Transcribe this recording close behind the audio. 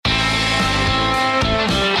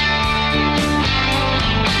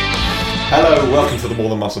Hello, welcome to the More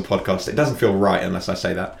Than Muscle podcast. It doesn't feel right unless I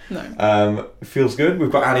say that. No. It feels good. We've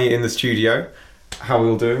got Annie in the studio. How are we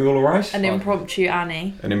all doing? We all alright? An impromptu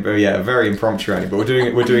Annie. A very impromptu Annie. But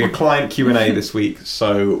we're doing a client Q&A this week,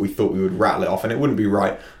 so we thought we would rattle it off, and it wouldn't be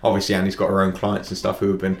right. Obviously, Annie's got her own clients and stuff who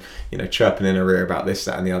have been, chirping in her ear about this,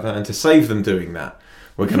 that, and the other. And to save them doing that,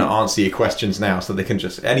 we're going to answer your questions now, so they can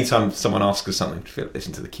just anytime someone asks us something,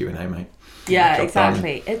 listen to the Q&A, mate. Yeah,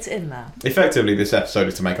 exactly. It's in there. Effectively, this episode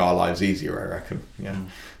is to make our lives easier, I reckon. Yeah.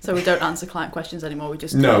 So we don't answer client questions anymore. We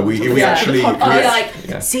just we actually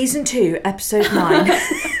Season 2, episode 9.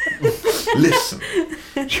 Listen.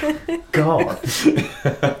 God.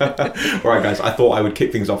 Right, guys, I thought I would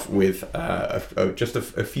kick things off with just a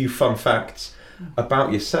few fun facts about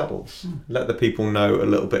yourselves. Let the people know a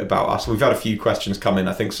little bit about us. We've had a few questions come in.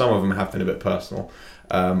 I think some of them have been a bit personal.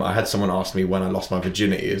 I had someone ask me when I lost my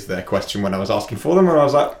virginity as their question when I was asking for them, and I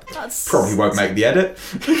was like, probably won't make the edit.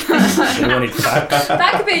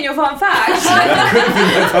 That could be in your fun fact.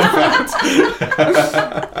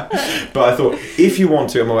 But I thought, if you want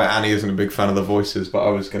to, I'm aware Annie isn't a big fan of the voices, but I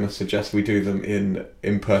was going to suggest we do them in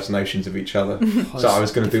impersonations of each other. So I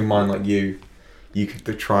was going to do mine like you. You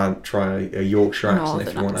could try a Yorkshire accent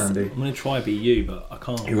if you want, Andy. I'm going to try be you, but I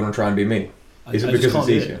can't. You want to try and be me? Is it because it's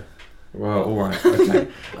easier? Well, all right, okay.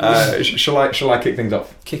 Shall I kick things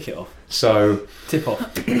off? Kick it off. So tip off.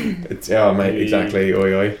 Oh, mate, exactly.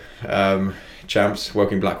 Oi, oi. Champs,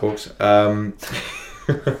 working Blackhawks.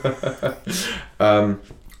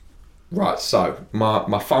 Right. So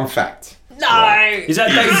my fun fact. No. Right. Is that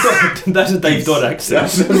Dave Dodd? That's a Dave Dodd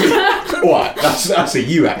accent. What? That's a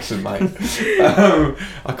you accent, mate.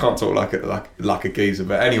 I can't talk like a geezer,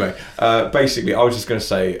 but anyway, basically, I was just going to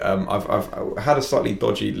say I've had a slightly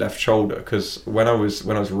dodgy left shoulder because when I was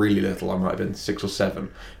really little, I might have been 6 or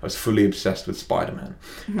 7. I was fully obsessed with Spider-Man,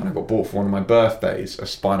 and I got bought for one of my birthdays a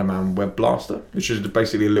Spider-Man web blaster, which is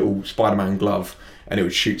basically a little Spider-Man glove, and it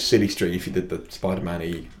would shoot silly string if you did the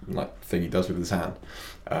Spider-Man-y thing he does with his hand.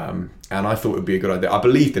 And I thought it would be a good idea. I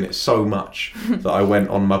believed in it so much that I went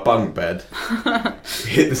on my bunk bed,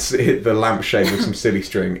 hit the lampshade with some silly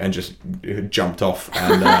string, and just jumped off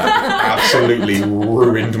and absolutely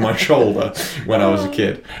ruined my shoulder when I was a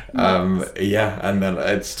kid. And then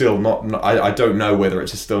it's still not. I don't know whether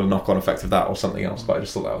it's still a knock-on effect of that or something else, but I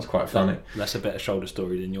just thought that was quite funny. That's a better shoulder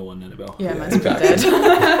story than your one, Annabelle. Yeah, mine's exactly. Dead.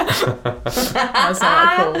 That's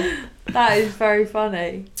not cool. That is very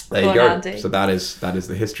funny. There you go. Andy. So that is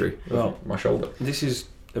the history of my shoulder. This is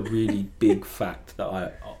a really big fact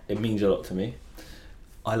that it means a lot to me.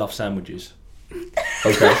 I love sandwiches.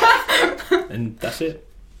 Okay. And that's it.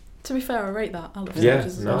 To be fair, I rate that. I love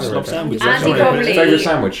sandwiches. I love sandwiches. Andy probably... Favourite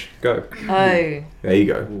sandwich? Go. Oh. There you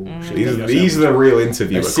go. These are the real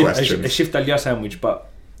interviewer questions. A shift al sandwich, but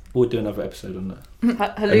we'll do another episode on that.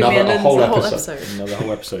 Another whole episode. Another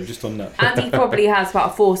whole episode just on that. Andy probably has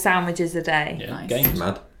about 4 sandwiches a day. Yeah, nice. Games.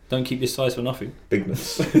 Mad. Don't keep this size for nothing.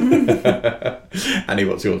 Bigness. Annie,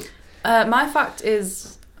 what's yours? My fact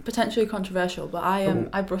is potentially controversial, but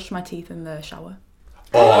I brush my teeth in the shower.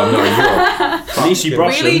 Oh no, you're at least you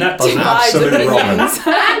brush really them. That's absolute wrong.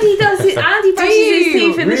 Andy does it. Andy brushes his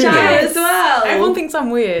teeth in the shower as well. Everyone thinks I'm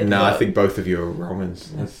weird. No, I think both of you are wrong.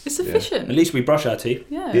 It's efficient. At least we brush our teeth.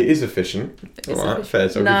 Yeah. It is efficient. Alright, fair.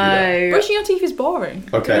 So no. Brushing your teeth is boring.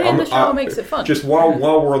 Okay, doing it in the shower makes it fun. Just while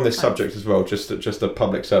we're on this subject as well, just a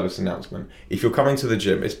public service announcement. If you're coming to the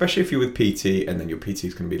gym, especially if you're with PT, and then your PT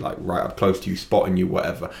is going to be like right up close to you, spotting you,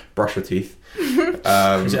 whatever, brush your teeth.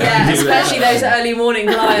 Especially those early morning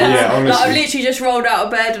clients. Yeah, honestly. I've literally just rolled out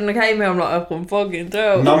of bed and I came here. I'm like, I can fucking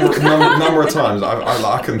tell. Number of times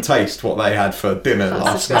I can taste what they had for dinner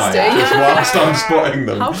last night just whilst I'm spotting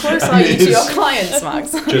them. How close are you to your clients,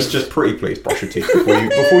 Max? Just pretty please brush your teeth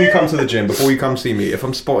before you come to the gym, before you come see me. If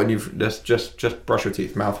I'm spotting you, just brush your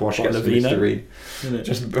teeth, mouthwash, get some Listerine.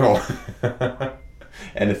 Just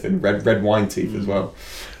anything. Red wine teeth as well.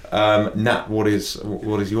 Nat, what is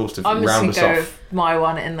yours to round us off? I'm just going to go with my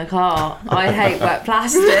one in the car. I hate wet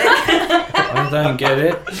plastic. I don't get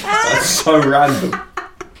it. That's so random.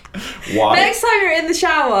 Why? Next time you're in the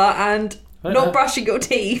shower and not brushing your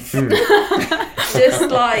teeth,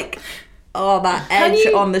 just like, that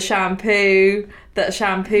edge on the shampoo, that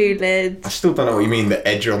shampoo lid. I still don't know what you mean, the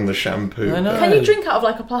edge on the shampoo. I know. Can you drink out of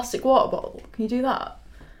like a plastic water bottle? Can you do that?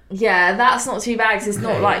 Yeah, that's not too bad because it's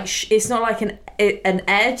not like it's not like an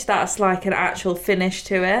edge. That's like an actual finish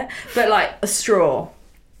to it, but like a straw.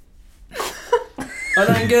 I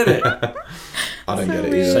don't get it. I don't get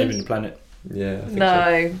it either. Saving the planet. Yeah. I think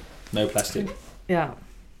No. No plastic. Yeah.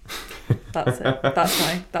 That's it.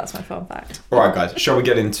 That's my fun fact. All right, guys. Shall we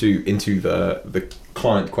get into the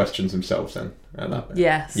client questions themselves then?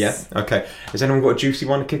 Yes. Yeah. Okay. Has anyone got a juicy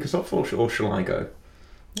one to kick us off, or shall I go?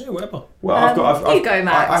 Yeah, whatever. Well, I've you go,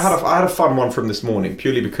 Max. I had a fun one from this morning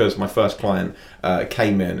purely because my first client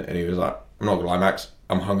came in and he was like, "I'm not gonna lie, Max,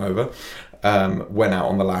 I'm hungover." Went out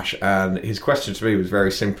on the lash, and his question to me was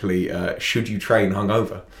very simply, "Should you train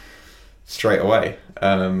hungover?" Straight away.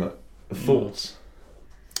 Thoughts?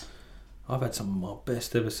 I've had some of my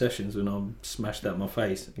best ever sessions when I'm smashed out my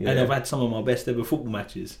face, Yeah. and I've had some of my best ever football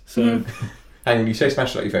matches. So And when you say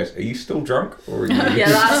smashed out your face, are you still drunk, or are you? Yeah,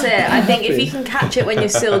 that's it. I think if you can catch it when you're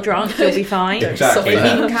still drunk, you'll be fine. Exactly. If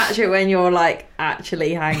you can catch it when you're like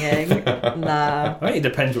actually hanging, nah. I think it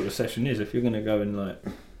depends what the session is. If you're going to go and like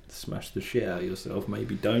smash the shit out of yourself,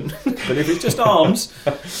 maybe don't. But if it's just arms,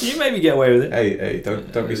 you maybe get away with it. Hey,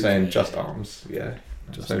 don't be saying just arms. Yeah,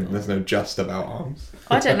 there's no just about arms.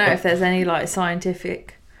 I don't know if there's any like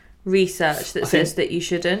scientific research that says that you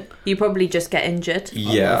shouldn't. You probably just get injured.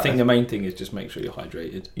 Yeah, I think the main thing is just make sure you're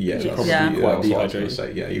hydrated. Yeah, Yeah. probably. Yeah. That's Quite what I was dehydrated. going to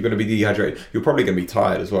say. Yeah, you're going to be dehydrated. You're probably going to be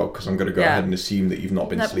tired as well, because I'm going to go Yeah. ahead and assume that you've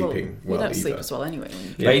not been sleeping You well don't either. sleep as well anyway. when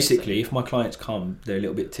you Yeah. Basically, if my clients come, they're a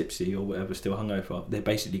little bit tipsy or whatever, still hungover, they're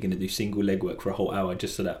basically going to do single leg work for a whole hour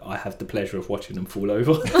just so that I have the pleasure of watching them fall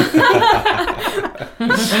over.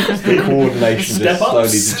 The coordination Step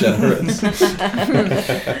just slowly ups.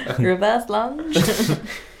 degenerates. Reverse lunge.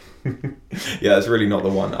 Yeah, it's really not the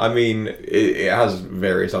one. I mean, it has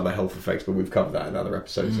various other health effects, but we've covered that in other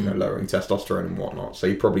episodes, lowering testosterone and whatnot. So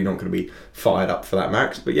you're probably not going to be fired up for that,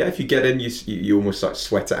 Max. But yeah, if you get in, you almost like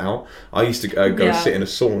sweat it out. I used to go sit in a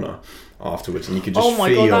sauna afterwards, and you could just Oh my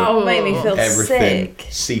feel god, that would make me feel everything sick.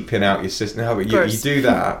 seeping out your system. No, but you Gross. do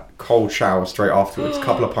that, cold shower straight afterwards, a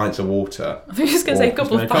couple of pints of water. I think I was going to say a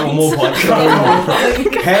couple of Couple pints. more pints.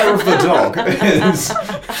 Hair of the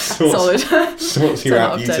dog Solid. sorts you 10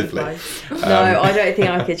 out out of 10 beautifully. advice. No, I don't think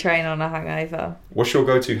I could train on a hangover. What's your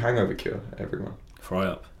go-to hangover cure, everyone? Fry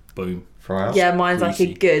up. Boom. Fry out? Yeah, mine's like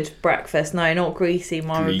Greasy. a good breakfast. No, not greasy.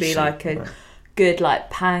 Mine would be Greasy. like a Right. good like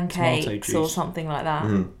Tomato pancakes or juice. something like that.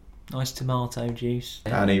 Mm. Nice tomato juice.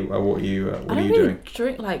 Annie, what are you I don't doing?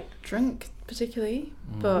 really drink particularly,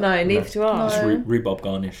 but No, neither do I. Just No. rhubarb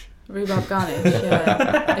garnish. rhubarb garnish.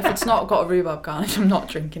 Yeah, if it's not got a rhubarb garnish, I'm not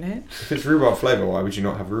drinking it. If it's rhubarb flavour, why would you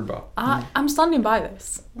not have rhubarb? I'm standing by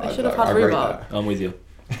this. I should have I had rate rhubarb. that. I'm with you.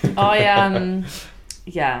 I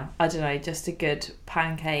yeah, I don't know, just a good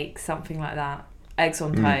pancake, something like that. Eggs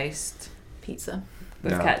on toast Pizza.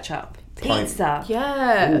 with Yeah. ketchup. Pint. Pizza.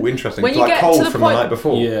 Yeah. Ooh, interesting. When It's you like get cold to the from point- the night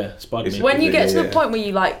before. Yeah, spud Is me. it- When you get to Yeah. the point where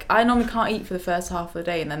you like, I normally can't eat for the first half of the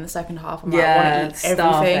day, and then the second half, I'm like, I Yeah, want to eat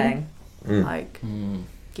everything. starving. Like,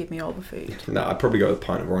 give me all the food. No, I'd probably go with a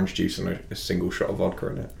pint of orange juice and a single shot of vodka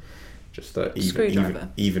in it. Just to Screwdriver.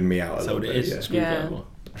 even me out a That's little what it bit. is. Yeah. Screwdriver.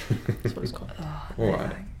 That's what it's called. All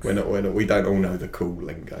right. We're not, we don't all know the cool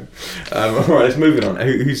lingo. All right, let's move it on.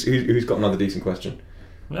 Who's got another decent question?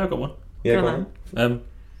 Yeah, I got one. Yeah, Go go on. on.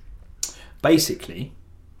 Basically,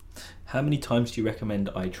 how many times do you recommend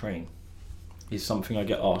I train? Is something I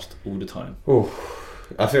get asked all the time. Oh,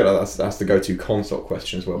 I feel like that's the go-to consult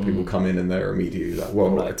question as well. People come in and they're immediately like, well,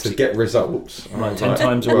 Like to get results. Like I'm 10 like,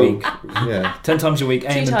 times a well, week. Yeah, 10 times a week, 2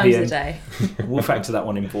 AM and times PM. a day. We'll factor that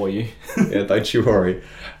one in for you. yeah, don't you worry.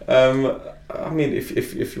 I mean,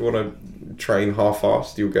 if you want to train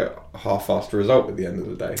half-assed, you'll get a half-assed result at the end of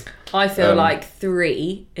the day. I feel Um, like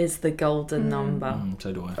 3 is the golden number.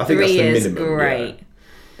 So do I. I think 3 that's the is minimum. great. Yeah.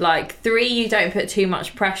 Like 3, you don't put too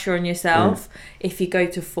much pressure on yourself. If you go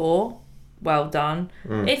to 4, well done.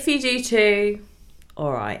 If you do 2,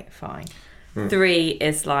 all right, fine. 3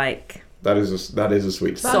 is like That is a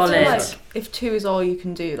sweet But I start. Solid. feel like if 2 is all you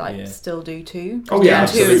can do, like Yeah. still do 2. Oh yeah, Yeah.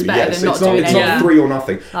 2 is absolutely. better Yes, than not it's not. doing It's anything. not 3 or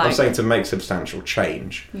nothing. I'm Like- saying to make substantial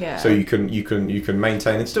change. Yeah. So you can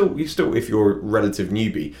maintain and still if you're a relative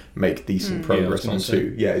newbie, make decent progress Yeah, I on was gonna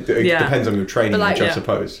 2. Yeah, it Yeah. depends on your training, But like, which I yeah.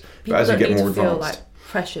 suppose. People But as you don't get need more to feel advanced, like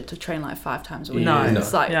pressured to train like 5 times a week. No.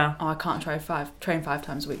 It's like, Yeah. oh, I can't train 5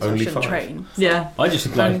 times a week, so Only I shouldn't 5. train. yeah. I just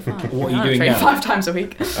Only like, 5. what are I you don't doing train now? 5 times a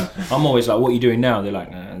week. I'm always like, what are you doing now? They're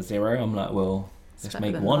like, 0. I'm like, well, let's better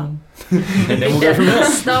make than 1. and then we'll go from there.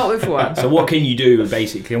 Start with 1. So what can you do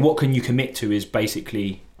basically, and what can you commit to is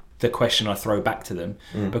basically the question I throw back to them,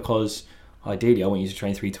 because ideally I want you to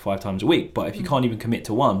train 3 to 5 times a week, but if you can't even commit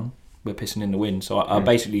to 1, we're pissing in the wind. So I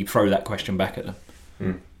basically throw that question back at them.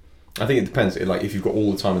 I think it depends. Like if you've got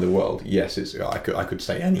all the time in the world, yes, I could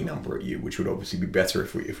say any number at you, which would obviously be better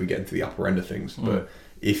if we get into the upper end of things. But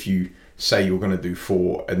if you say you're going to do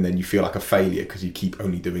 4 and then you feel like a failure because you keep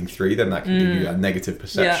only doing 3, then that can give you a negative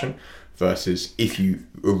perception. versus if you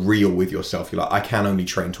are real with yourself, you're like, I can only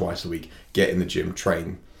train twice a week, get in the gym,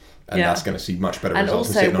 train, and that's going to see much better results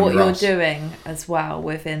than sitting on your ass. And also what you're doing as well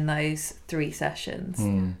within those 3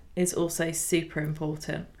 sessions is also super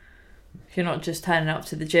important. If you're not just turning up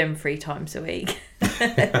to the gym 3 times a week,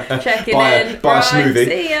 checking buy in, a right, smoothie.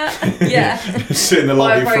 see ya. Yeah. Sit in the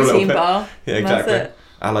Buy lobby a for a little protein bit. bar. Yeah, exactly. That's it.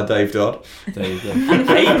 A la Dave Dodd. There you go.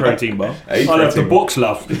 A protein bar. A I love the protein box,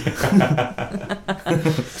 love.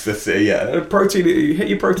 That's it, yeah. Protein, hit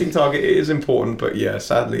your protein target. It is important, but yeah,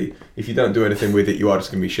 sadly, if you don't do anything with it, you are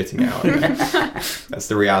just going to be shitting it out. That's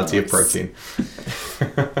the reality of protein.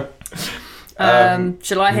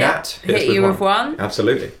 Shall I Nat, hit you with one?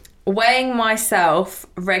 Absolutely. Weighing myself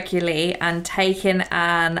regularly and taking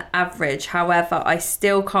an average. However, I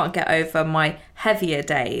still can't get over my heavier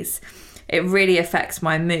days. It really affects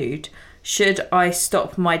my mood. Should I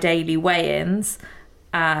stop my daily weigh-ins?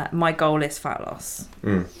 My goal is fat loss.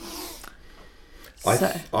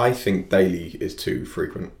 I think daily is too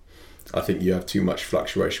frequent. I think you have too much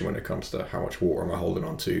fluctuation when it comes to how much water am I holding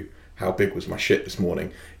on to, how big was my shit this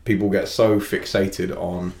morning. People get so fixated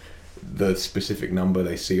on the specific number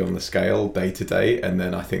they see on the scale day to day, and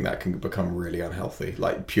then I think that can become really unhealthy,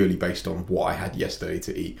 like purely based on what I had yesterday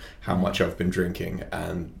to eat, how much I've been drinking.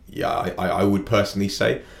 And yeah, I would personally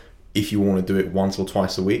say if you want to do it once or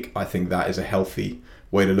twice a week, I think that is a healthy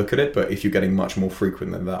way to look at it. But if you're getting much more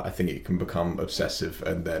frequent than that, I think it can become obsessive,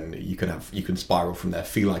 and then you can spiral from there,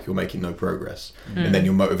 feel like you're making no progress, and then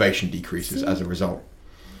your motivation decreases as a result.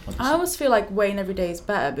 I almost feel like weighing every day is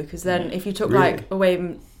better, because then if you took Really?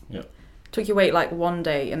 like took your weight like one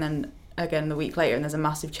day and then again the week later and there's a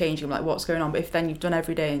massive change, you're like, what's going on? But if then you've done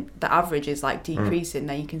every day and the average is like decreasing,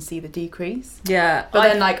 then you can see the decrease. Yeah. But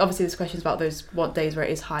then like obviously there's questions about those what days where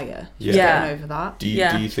it is higher. Yeah. Getting over that. Do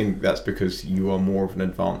you think that's because you are more of an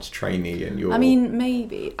advanced trainee and you're... I mean,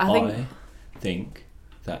 maybe. I think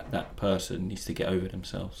that person needs to get over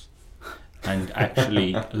themselves and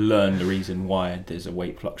actually learn the reason why there's a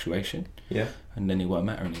weight fluctuation. Yeah. And then it won't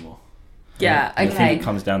matter anymore. Yeah, And okay. I think it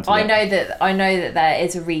comes down to I know that there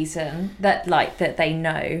is a reason that they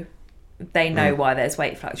know why there's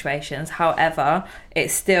weight fluctuations. However, it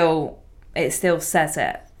still says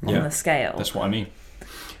it on the scale. That's what I mean.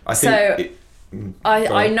 I think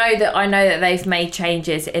I know that they've made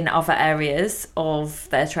changes in other areas of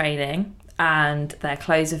their training, and their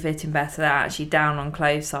clothes are fitting better. They're actually down on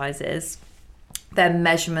clothes sizes. Their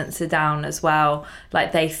measurements are down as well.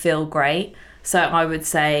 Like, they feel great. So I would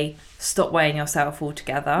say stop weighing yourself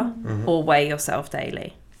altogether, or weigh yourself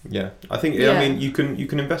daily. Yeah, I think I mean you can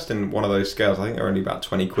invest in one of those scales. I think they're only about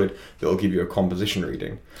 20 quid that'll give you a composition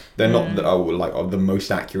reading. They're not the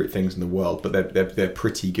most accurate things in the world, but they're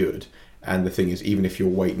pretty good. And the thing is, even if your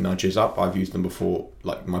weight nudges up, I've used them before.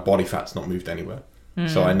 Like, my body fat's not moved anywhere,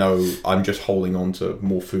 so I know I'm just holding on to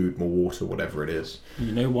more food, more water, whatever it is.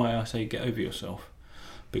 You know why I say get over yourself?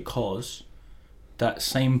 Because that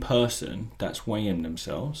same person that's weighing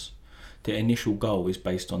themselves, their initial goal is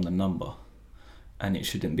based on the number, and it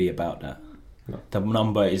shouldn't be about that. No. The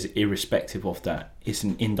number is irrespective of that. It's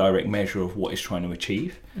an indirect measure of what it's trying to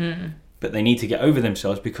achieve. But they need to get over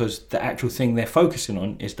themselves, because the actual thing they're focusing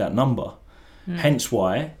on is that number. Hence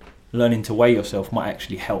why learning to weigh yourself might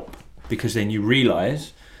actually help, because then you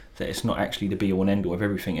realise that it's not actually the be all and end all of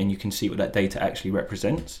everything, and you can see what that data actually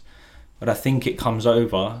represents. But I think it comes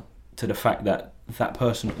over to the fact that that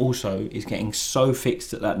person also is getting so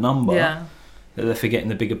fixed at that number that they're forgetting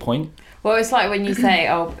the bigger point. Well, it's like when you say,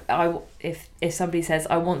 if somebody says,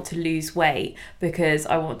 I want to lose weight because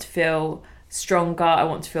I want to feel stronger, I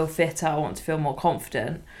want to feel fitter, I want to feel more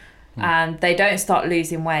confident, and they don't start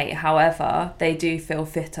losing weight, however, they do feel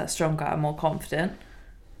fitter, stronger and more confident,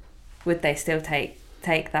 would they still take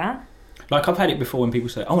that? Like, I've had it before when people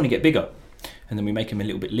say, I want to get bigger, and then we make them a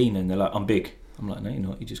little bit leaner and they're like, I'm big. I'm like, no, you're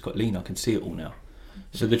not. You just got lean. I can see it all now.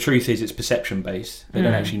 So the truth is, it's perception based. They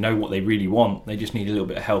don't actually know what they really want. They just need a little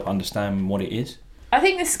bit of help understanding what it is. I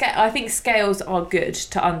think scales are good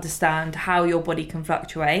to understand how your body can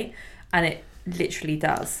fluctuate, and it literally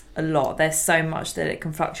does a lot. There's so much that it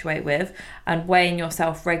can fluctuate with, and weighing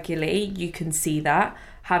yourself regularly, you can see that.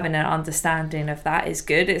 Having an understanding of that is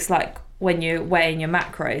good. It's like when you're weighing your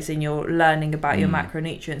macros and you're learning about your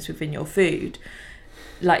macronutrients within your food.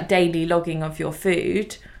 Like, daily logging of your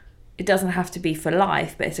food, it doesn't have to be for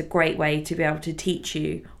life, but it's a great way to be able to teach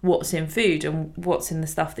you what's in food and what's in the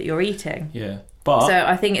stuff that you're eating. Yeah. But so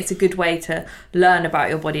I think it's a good way to learn about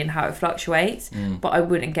your body and how it fluctuates, but I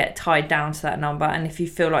wouldn't get tied down to that number. And if you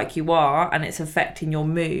feel like you are and it's affecting your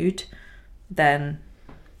mood, then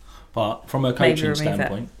But from a Maybe coaching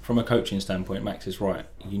remove standpoint, Max is right.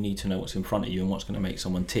 You need to know what's in front of you and what's going to make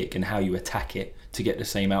someone tick and how you attack it to get the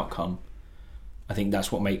same outcome. I think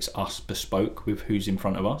that's what makes us bespoke with who's in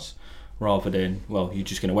front of us, rather than, well, you're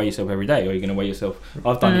just going to weigh yourself every day, or you're going to weigh yourself.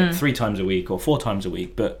 I've done it 3 times a week or 4 times a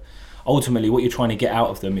week, but ultimately what you're trying to get out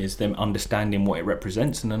of them is them understanding what it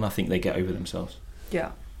represents, and then I think they get over themselves.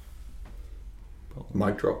 Yeah.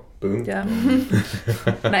 Mic drop. Boom. Yeah.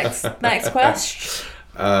 Next question.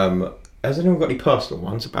 Has anyone got any personal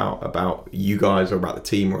ones about you guys or about the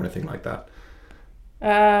team or anything like that?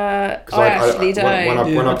 I actually don't.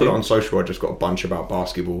 When I put it on social, I just got a bunch about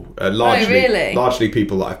basketball. Largely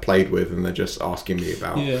people that I've played with, and they're just asking me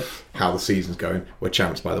about how the season's going. We're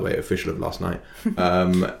champs, by the way, official of last night.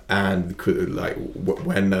 And like,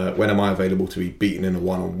 when am I available to be beaten in a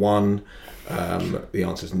 1-on-1? The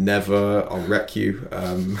answer's never. I'll wreck you.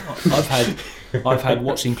 I've had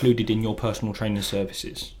what's included in your personal training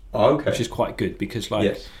services. Oh, okay. Which is quite good because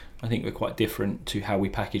I think we're quite different to how we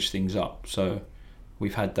package things up. So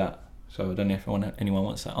we've had that. So I don't know if anyone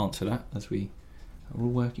wants to answer that as we are all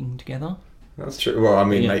working together. That's true. Well, I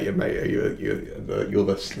mean, mate, you're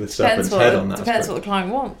the serpent's head on that. Depends what the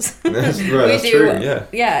client wants. That's true.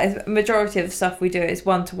 Yeah, majority of the stuff we do is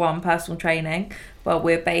 1-to-1 personal training, but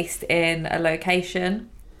we're based in a location,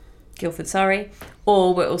 Guildford, Surrey,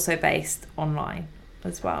 or we're also based online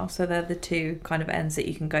as well. So they're the two kind of ends that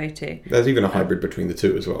you can go to. There's even a hybrid between the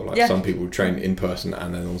two as well. Like some people train in person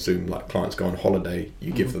and then on Zoom. Like clients go on holiday,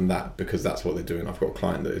 you give them that because that's what they're doing. I've got a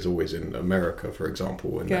client that is always in America, for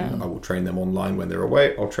example, and then I will train them online when they're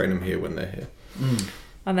away. I'll train them here when they're here.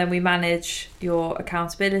 And then we manage your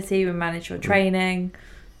accountability, we manage your training,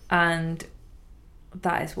 and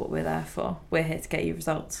that is what we're there for. We're here to get you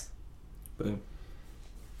results. Boom.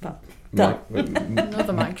 Done.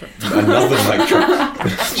 Another mic drop. Another mic drop.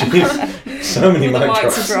 Jeez, so many mic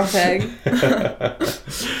drops. The mics are dropping.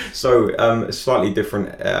 So, a slightly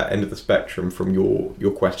different end of the spectrum from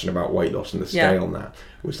your question about weight loss and the scale on that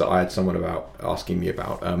was that I had someone asking me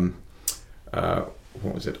about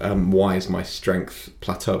what was it? Why is my strength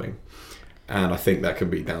plateauing? And I think that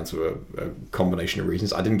could be down to a combination of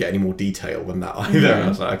reasons. I didn't get any more detail than that either. And I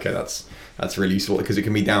was like, okay, that's really useful because it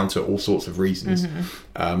can be down to all sorts of reasons.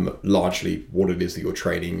 Largely what it is that you're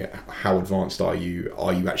training, how advanced are you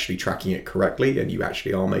actually tracking it correctly, and you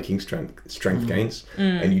actually are making strength gains,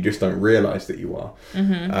 and you just don't realise that you are.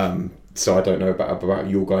 So I don't know about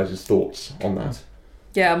your guys' thoughts on that.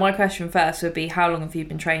 Yeah, my question first would be, how long have you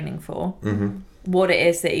been training for? What it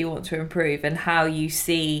is that you want to improve, and how you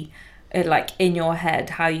see it, like in your head,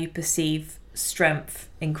 how you perceive strength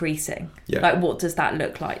increasing. Like, what does that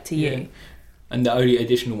look like to you? And the only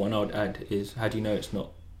additional one I would add is, how do you know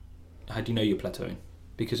you're plateauing?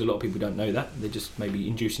 Because a lot of people don't know that. They're just maybe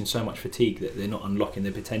inducing so much fatigue that they're not unlocking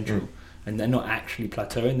their potential, and they're not actually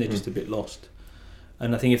plateauing. They're just a bit lost.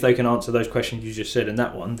 And I think if they can answer those questions you just said in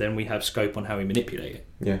that one, then we have scope on how we manipulate it.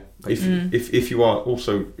 Yeah. If you are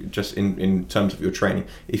also, just in terms of your training,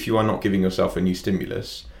 if you are not giving yourself a new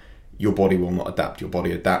stimulus, your body will not adapt. Your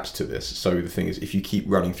body adapts to this. So the thing is, if you keep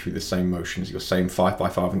running through the same motions, your same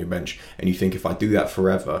 5x5 on your bench, and you think, if I do that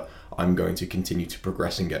forever, I'm going to continue to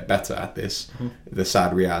progress and get better at this. The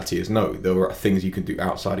sad reality is, no, there are things you can do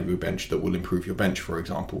outside of your bench that will improve your bench, for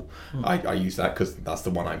example. I use that because that's the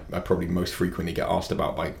one I probably most frequently get asked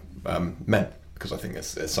about by men. Because I think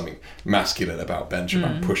there's something masculine about bench,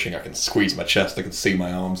 about pushing. I can squeeze my chest, I can see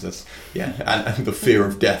my arms. And the fear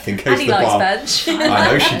of death in case and the bar. bench. I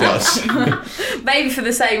know she does. Maybe for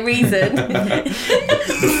the same reason.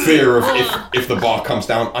 The fear of if the bar comes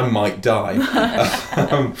down, I might die.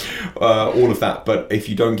 All of that. But if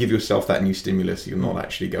you don't give yourself that new stimulus, you're not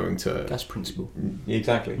actually going to. That's principle.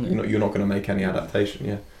 Exactly. You're not going to make any adaptation.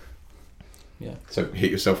 Yeah. So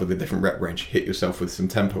hit yourself with a different rep range. Hit yourself with some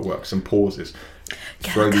tempo work, some pauses.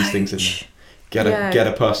 Throw these things in there. Get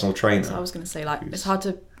a personal trainer. So I was going to say, like, it's hard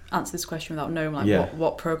to answer this question without knowing, like,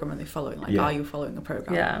 what program are they following? Like, are you following a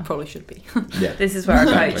program? Yeah. Probably should be. This is where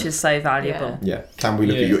a coach is so valuable. Can we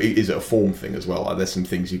look at is it a form thing as well? There's some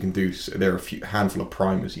things you can do. There are a handful of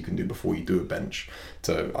primers you can do before you do a bench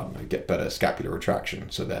to, I don't know, get better scapular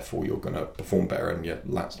retraction. So therefore you're going to perform better, and your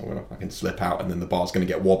lat's not going to fucking slip out, and then the bar's going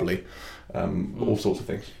to get wobbly. All sorts of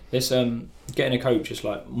things. It's getting a coach is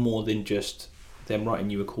like more than just them writing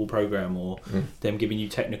you a cool program or them giving you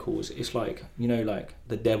technicals. It's like, like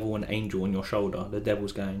the devil and angel on your shoulder. The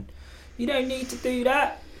devil's going, you don't need to do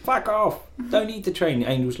that, fuck off, don't need to train. The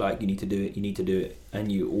angel's like, you need to do it, and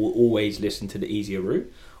you always listen to the easier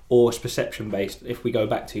route. or it's perception based. If we go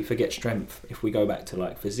back to forget strength, if we go back to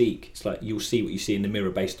like physique, it's like you'll see what you see in the mirror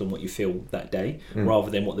based on what you feel that day,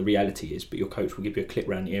 rather than what the reality is. But your coach will give you a clip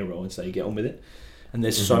around the ear roll and say, get on with it. And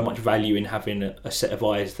there's so much value in having a set of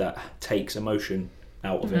eyes that takes emotion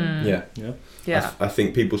out of it. Yeah. I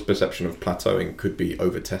think people's perception of plateauing could be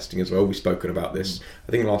over testing as well. We've spoken about this.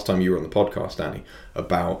 I think last time you were on the podcast, Danny,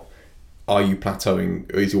 about are you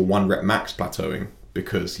plateauing? Is your 1 rep max plateauing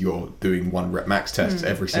because you're doing 1 rep max tests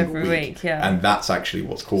every single week? And that's actually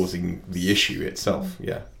what's causing the issue itself.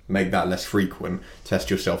 Make that less frequent. Test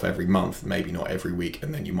yourself every month, maybe not every week,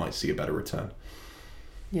 and then you might see a better return.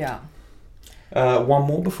 One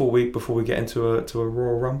more before we get into a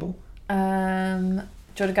Royal Rumble. Do you want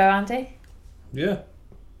to go, Andy? Yeah.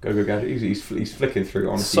 Go, Gadget. He's flicking through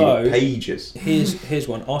honestly pages. Here's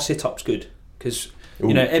one. Are sit-ups good? Because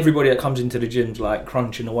everybody that comes into the gym's like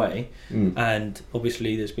crunching away, and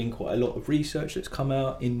obviously there's been quite a lot of research that's come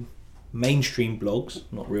out in mainstream blogs,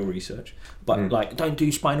 not real research, but like don't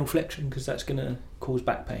do spinal flexion because that's going to cause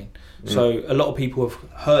back pain. So a lot of people have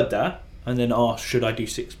heard that and then asked, should I do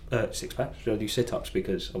six packs? Should I do sit-ups?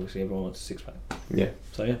 Because obviously everyone wants a 6-pack.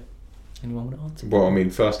 So anyone want to answer? Well, I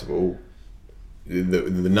mean, first of all,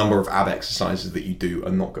 the number of ab exercises that you do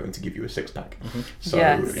are not going to give you a 6-pack. So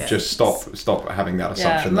just stop having that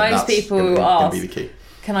assumption. Most people ask, be the key.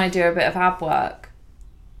 Can I do a bit of ab work?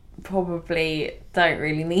 Probably don't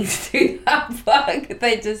really need to do ab work.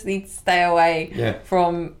 They just need to stay away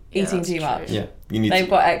from eating too much. They've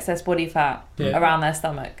got excess body fat around their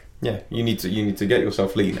stomach. You need to get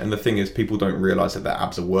yourself lean, and the thing is, people don't realise that their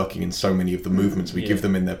abs are working in so many of the movements we give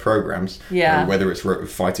them in their programs. Whether it's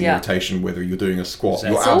fighting rotation, whether you're doing a squat,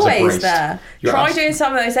 your it's abs are always braced. There. Try doing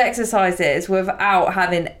some of those exercises without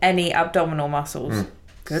having any abdominal muscles.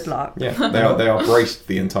 Good luck. They are braced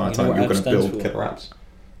the entire time. You're going to build killer abs.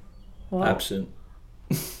 What? Absent.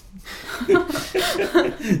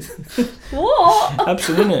 What?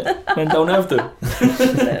 Absent, isn't it? Men don't have them.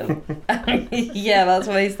 That's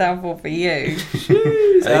what they stand for you.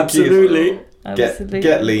 Absolutely.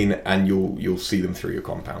 Get lean, and you'll see them through your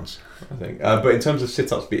compounds, I think. But in terms of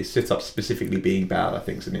sit-ups specifically being bad, I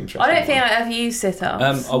think is an interesting. I don't think I've ever used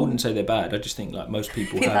sit-ups. I wouldn't say they're bad. I just think like most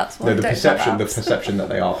people have the perception that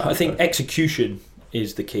they are bad. I think execution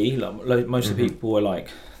is the key. Like most of the people are like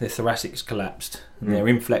their thoracic's collapsed and they're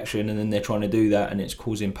in flexion, and then they're trying to do that and it's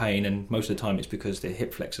causing pain, and most of the time it's because their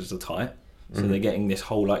hip flexors are tight, so they're getting this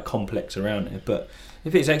whole like complex around it. But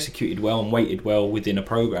if it's executed well and weighted well within a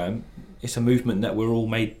program, it's a movement that we're all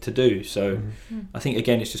made to do. So I think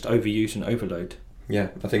again it's just overuse and overload. I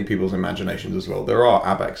think people's imaginations as well. There are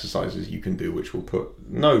ab exercises you can do which will put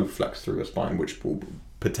no flex through a spine, which will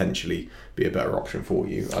potentially be a better option for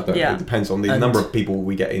you. I don't know. It depends on the number of people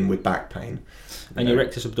we get in with back pain. And your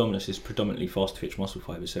rectus abdominis is predominantly fast twitch muscle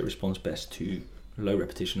fibre, so it responds best to low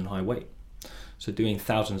repetition and high weight. So doing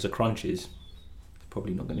thousands of crunches is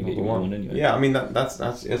probably not going to get you one anyway. Yeah, I mean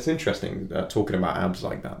that's interesting talking about abs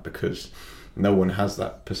like that, because no one has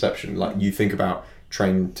that perception. Like you think about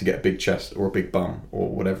train to get a big chest or a big bum or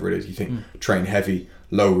whatever it is. You think train heavy,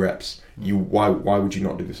 low reps. Why would you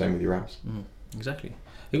not do the same with your abs? Exactly.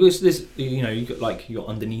 Because this, you got like your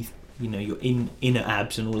underneath, your inner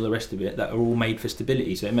abs and all the rest of it that are all made for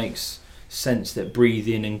stability. So it makes sense that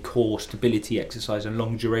breathing and core stability exercise and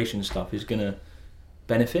long duration stuff is going to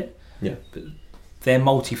benefit. Yeah. But they're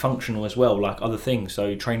multifunctional as well, like other things.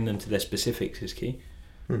 So training them to their specifics is key.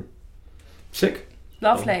 Sick.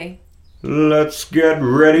 Lovely. Let's get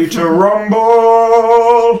ready to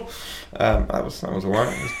rumble. That was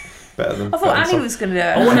alright. Better than. I thought Annie was going to do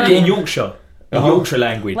it. I want to get in Yorkshire. Yorkshire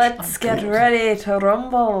language. Let's get ready to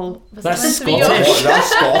rumble. That's Scottish. That's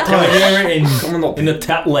Scottish. Can I hear it in the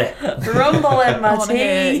Tatley? Rumble in my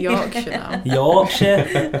hear tea. Yorkshire now.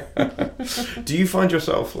 Yorkshire. Do you find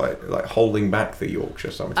yourself like holding back the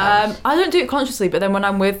Yorkshire sometimes? I don't do it consciously, but then when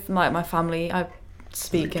I'm with my family, I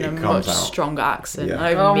speak in a much stronger accent. Yeah.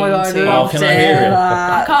 I don't mean to. Oh, can I hear it?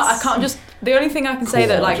 I can't just. The only thing I can say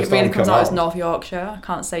that like it just really don't comes come out is out. North Yorkshire. I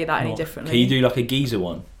can't say that any differently. Can you do like a geezer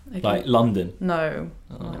one? Okay. Like London? No,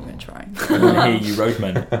 I'm not going to try. I want to hear you,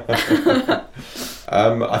 roadman.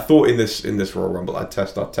 I thought in this Royal Rumble I'd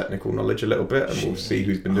test our technical knowledge a little bit, and we'll see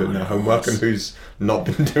who's been doing their homework and who's not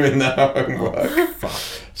been doing their homework.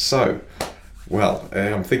 So,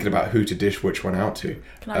 I'm thinking about who to dish which one out to.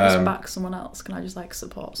 Can I just back someone else? Can I just like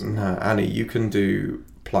support someone? No, Annie, you can do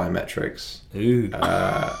plyometrics. Ooh.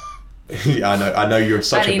 I know you're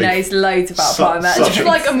such Annie a big... knows loads about plyometrics. such It's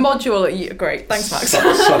like a module at uni. Great, thanks, Max.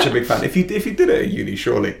 such a big fan. If you did it at uni,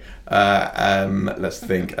 surely. Let's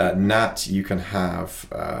think. Nat, you can have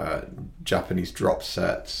Japanese drop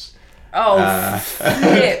sets.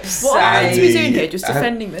 Flips. What are Andy- we doing here? Just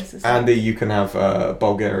defending this? Is Andy, you can have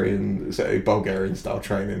Bulgarian style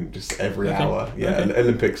training just every Okay. hour. Yeah, Okay.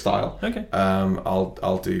 Olympic style. Okay.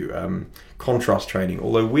 I'll do contrast training.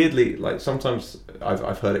 Although weirdly, like sometimes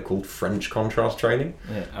I've heard it called French contrast training.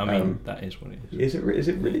 Yeah, I mean that is what it is. Is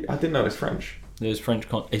it really? I didn't know it's French. There's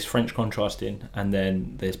it's French contrasting, and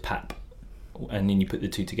then there's PAP, and then you put the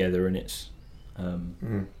two together, and it's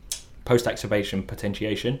post-activation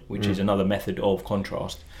potentiation, which is another method of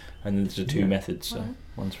contrast, and there's the two methods. So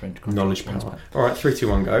one's French contrast, Knowledge one's power. PAP. All right, 3, 2,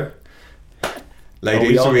 1, go. we Ladies,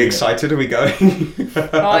 are we arguing it? excited? Are we going?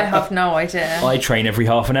 I have no idea. I train every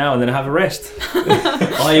half an hour and then I have a rest.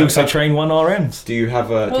 I also train 1 RMs. Do you have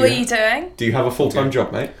a? What are you doing? Do you have a full-time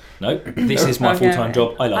job, mate? No, this is my Okay. full-time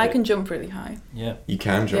job. I love I it. can jump really high. Yeah, You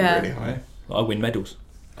can jump Yeah. really high. I win medals.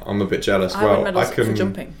 I'm a bit jealous. I Well, won medals I can for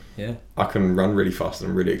jumping. Yeah. I can run really fast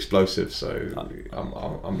and I'm really explosive, so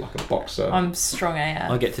I'm like a boxer. I'm strong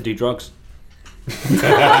AF. I get to do drugs.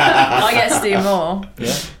 I get to do more.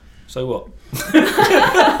 Yeah. So what?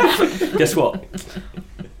 Guess what?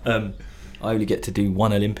 I only get to do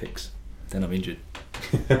 1 Olympics. Then I'm injured.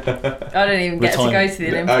 I don't even get to go to the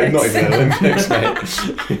Olympics. Not even Olympics,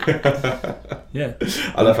 mate. Yeah.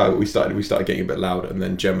 I love how we started getting a bit loud, and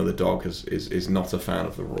then Gemma the dog is not a fan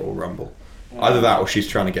of the Royal Rumble. Either that, or she's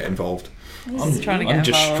trying to get involved. I'm trying to get I'm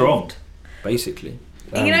just involved. strong, basically.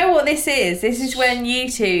 You know what this is? This is when you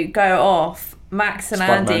two go off, Max and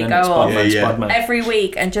Andy go off Yeah. every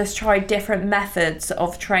week and just try different methods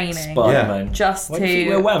of training. Spudman. Just Why do you think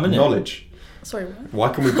we're to wham, innit? Knowledge. Sorry, what? Why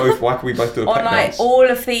can we both do a on pec like dance? all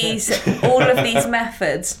of these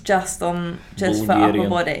methods just for upper Bulgarian.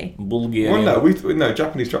 body. Bulgarian. Well, no,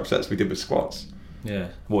 Japanese drop sets we did with squats. Yeah.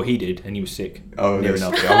 Well, he did, and he was sick. Oh, Near yes.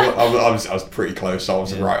 enough. I was pretty close. I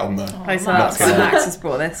was Yeah. right on the Oh, so that's why Max has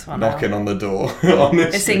brought this one out. knocking on the door. Honestly.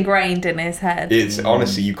 It's ingrained in his head. It's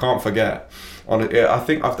honestly, you can't forget. I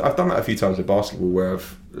think I've done that a few times with basketball where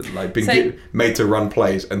I've like been made to run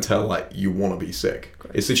plays until like you want to be sick.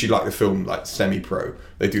 It's literally like the film like Semi-Pro.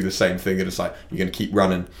 They do the same thing, and it's like you're going to keep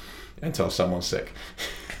running until someone's sick.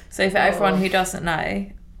 So for everyone who doesn't know,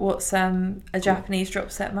 what's a Japanese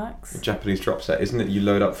drop set, Max? Japanese drop set, isn't it? You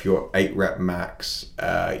load up for your 8 rep max,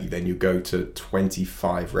 then you go to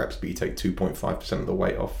 25 reps, but you take 2.5% of the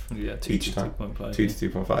weight off. Yeah, each time. 2.5. 2 to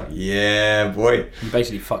 2.5. Yeah, boy. You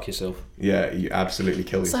basically fuck yourself. Yeah, you absolutely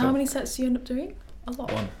kill So yourself. how many sets do you end up doing? A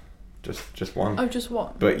lot. 1. Just one. Oh, just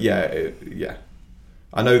one. But yeah, yeah.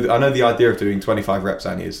 I know the idea of doing 25 reps,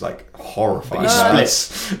 Annie, is like horrifying. But you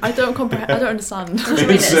That's- I don't comprehend. I don't understand. What do you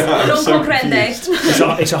mean this? I'm Non so comprende.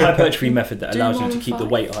 confused. It's a hypertrophy method that Do allows you more to than keep the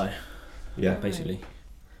 5. weight high, Yeah, basically.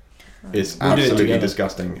 it's We'll do it absolutely together.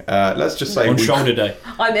 disgusting. Let's just say On shoulder day.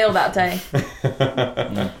 I'm ill that day.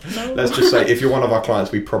 Let's just say if you're one of our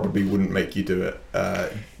clients, we probably wouldn't make you do it.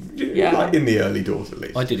 Yeah. Like in the early doors, at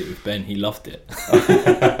least. I did it with Ben. He loved it.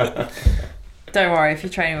 Don't worry, if you're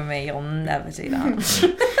training with me, you'll never do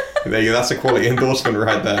that. There you go. That's a quality endorsement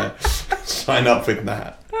right there. Sign up with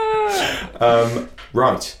that.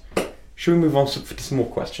 Right. Should we move on to some more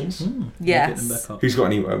questions? Yes. Get them back up. Who's got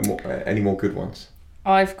any more good ones?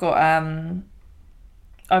 I've got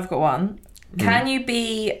one. Can you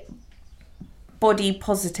be body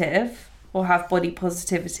positive or have body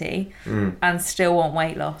positivity and still want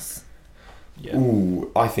weight loss? Yeah. Ooh,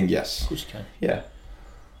 I think yes. Of course you can. Yeah.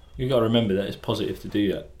 You got to remember that it's positive to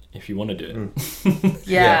do that if you want to do it.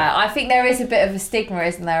 Yeah, I think there is a bit of a stigma,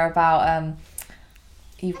 isn't there, about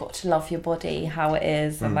you've got to love your body how it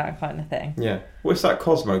is and that kind of thing. Yeah. Well, it's that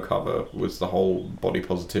Cosmo cover was the whole body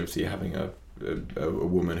positivity, having a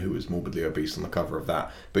woman who was morbidly obese on the cover of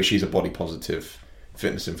that, but she's a body positive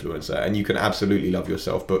fitness influencer, and you can absolutely love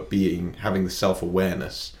yourself, but having the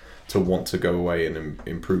self-awareness to want to go away and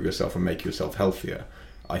improve yourself and make yourself healthier,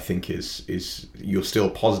 I think is you're still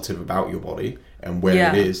positive about your body and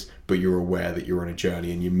where it is, but you're aware that you're on a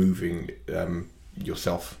journey and you're moving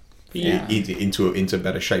yourself into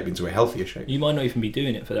better shape, into a healthier shape. You might not even be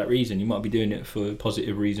doing it for that reason. You might be doing it for a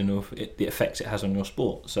positive reason of the effects it has on your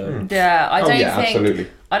sport. So Yeah, I don't think absolutely.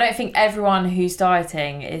 I don't think everyone who's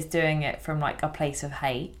dieting is doing it from like a place of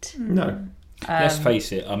hate. No. let's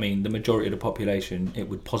face it. I mean, the majority of the population, it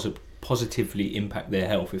would positively impact their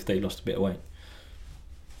health if they lost a bit of weight.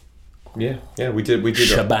 Yeah, we did.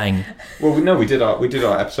 Shebang. We did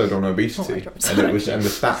our episode on obesity, God. and the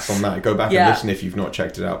stats on that. Go back Yeah. and listen if you've not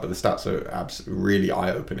checked it out. But the stats are really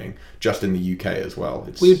eye-opening, just in the UK as well.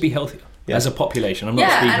 We would be healthier Yeah. as a population. I'm not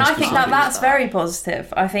Yeah, speaking and I think specifically. that's very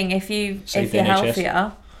positive. I think if you're Save the NHS.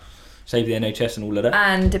 healthier Save the NHS and all of that.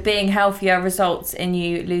 and being healthier results in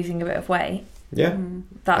you losing a bit of weight, Yeah.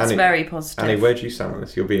 That's Annie- very positive. Annie, where do you stand on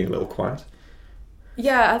this? You're being a little quiet.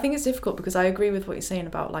 Yeah, I think it's difficult because I agree with what you're saying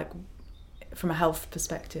about like from a health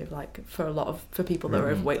perspective, like for people that are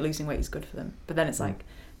overweight, losing weight is good for them. But then it's like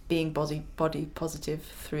being body positive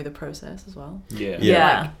through the process as well.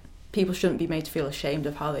 Yeah. Like, people shouldn't be made to feel ashamed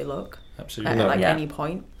of how they look Absolutely. at No. like Yeah. any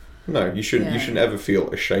point. No, you shouldn't. Yeah. You shouldn't ever feel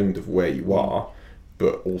ashamed of where you are,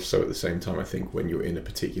 but also at the same time, I think when you're in a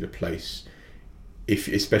particular place,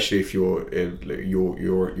 especially if you're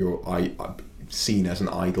seen as an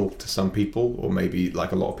idol to some people, or maybe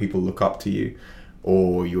like a lot of people look up to you,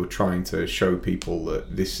 or you're trying to show people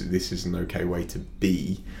that this is an okay way to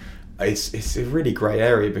be. It's a really grey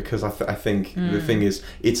area because I think the thing is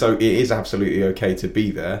it is absolutely okay to be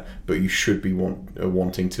there, but you should be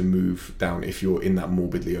wanting to move down if you're in that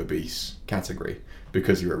morbidly obese category,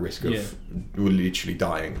 because you're at risk of literally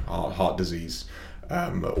dying, heart disease,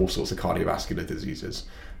 all sorts of cardiovascular diseases.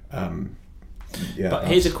 But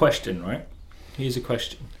here's a question, right? Here's a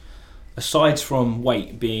question. Aside from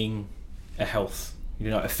weight being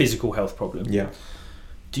a physical health problem,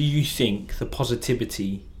 do you think the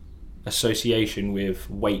positivity association with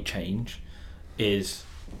weight change is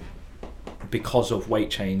because of weight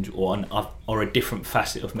change or a different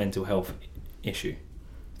facet of mental health issue?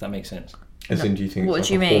 Does that make sense? As in, do you think What it's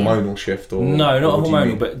do like you a mean? hormonal shift? Or No, not what do you hormonal,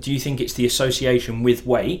 mean? but do you think it's the association with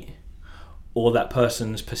weight or that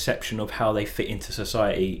person's perception of how they fit into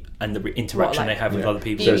society and the interaction they have with other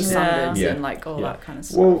people? Beauty So- standards Yeah. and like all Yeah. that kind of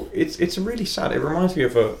stuff. Well, it's really sad. It reminds me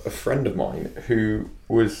of a friend of mine who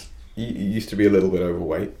used to be a little bit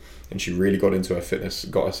overweight, and she really got into her fitness,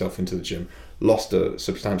 got herself into the gym, lost a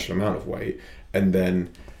substantial amount of weight, and then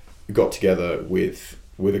got together with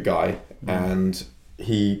a guy, and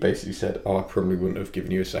he basically said, "Oh, I probably wouldn't have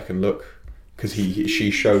given you a second look," because she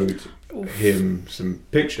showed him some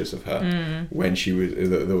pictures of her when she was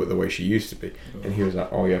the way she used to be, and he was like,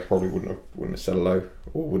 "Oh yeah, probably wouldn't have said hello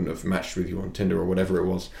or wouldn't have matched with you on Tinder or whatever it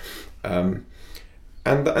was," and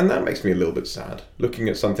that makes me a little bit sad. Looking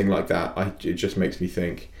at something like that, it just makes me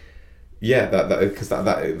think, yeah, because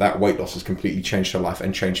that weight loss has completely changed her life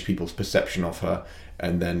and changed people's perception of her,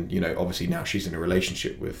 and then obviously now she's in a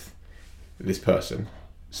relationship with this person.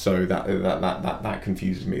 So that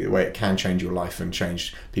confuses me, the way it can change your life and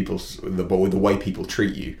change the way people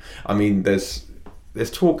treat you. I mean, there's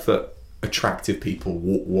talk that attractive people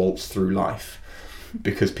waltz through life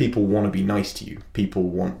because people want to be nice to you. People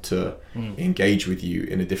want to engage with you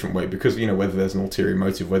in a different way because whether there's an ulterior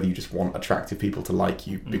motive, whether you just want attractive people to like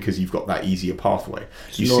you because you've got that easier pathway.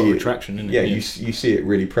 You see attraction, isn't it? Yeah, you see it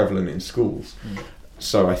really prevalent in schools.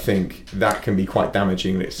 So I think that can be quite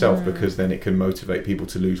damaging in itself because then it can motivate people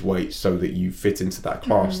to lose weight so that you fit into that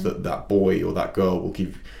class that boy or that girl will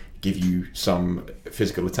give you some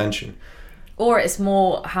physical attention. Or it's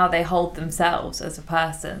more how they hold themselves as a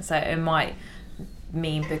person. So it might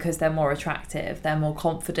mean because they're more attractive, they're more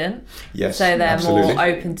confident. Yes, so they're absolutely. more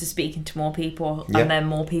open to speaking to more people, Yeah. and then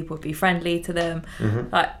more people would be friendly to them.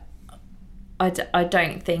 Like, I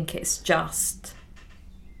don't think it's just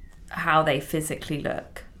how they physically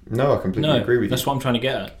look. No, I completely agree with you. That's what I'm trying to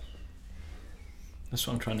get at. That's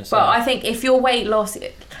what I'm trying to say. But I think if your weight loss,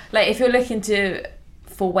 like if you're looking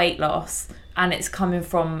for weight loss and it's coming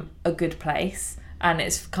from a good place and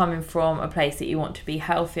it's coming from a place that you want to be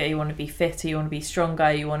healthier, you want to be fitter, you want to be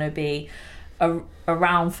stronger, you want to be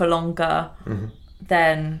around for longer,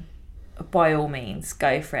 then by all means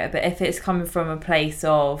go for it. But if it's coming from a place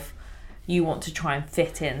of you want to try and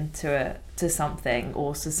fit into something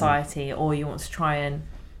or society, or you want to try and,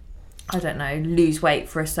 I don't know, lose weight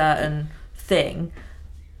for a certain thing,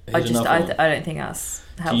 I don't think that's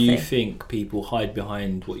healthy. Do you think people hide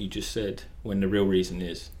behind what you just said when the real reason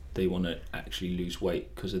is they want to actually lose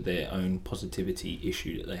weight because of their own positivity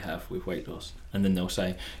issue that they have with weight loss? And then they'll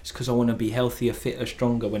say, it's because I want to be healthier, fitter,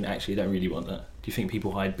 stronger, when actually they don't really want that. Do you think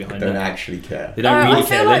people hide behind They don't that? actually care. They don't really I care.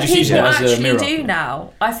 feel They're like just using people it as a actually mirror. do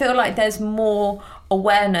now. I feel like there's more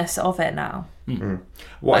awareness of it now,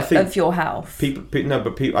 Well, I think of your health.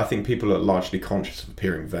 I think people are largely conscious of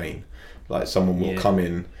appearing vain. Like someone will come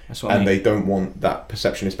in That's what I mean. they don't want that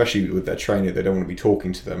perception, especially with their trainer. They don't want to be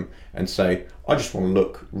talking to them and say, "I just want to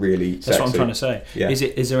look really sexy." That's what I'm trying to say. Yeah.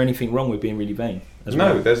 Is there anything wrong with being really vain? as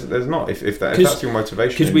No, well? there's not. If that's your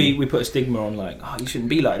motivation, Because we put a stigma on like, oh, you shouldn't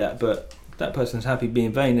be like that, but that person's happy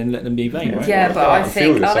being vain and let them be vain, right? Yeah, but I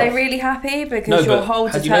Feel think, are they yourself. really happy? Because No, your but whole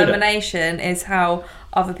how do you know that? determination is how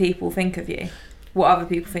other people think of you. What other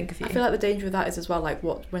people think of you. I feel like the danger of that is as well, like,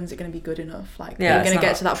 when's it going to be good enough? Like, Yeah, you're going it's to get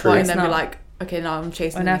not. to that True. point and It's then be not. like, okay, now I'm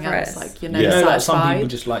chasing Whenever something else. it's- Like, you're Yeah. never You know, like satisfied. some people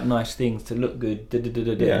just like nice things to look good.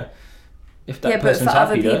 Yeah. If that yeah, but person's for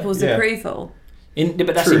other happy, though, people's Yeah. approval. But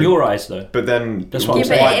that's True. in your eyes, though. But then That's what Yeah, I'm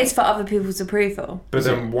but saying. it is for other people's approval. But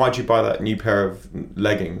then why'd you buy that new pair of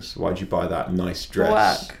leggings? Why'd you buy that nice For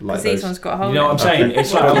dress? work. Because these ones got a hole You know what I'm in them. saying?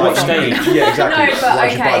 It's like at what stage? Yeah, exactly. No, but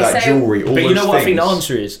Why'd you buy okay, that so- jewellery? All But you those know what I think the things?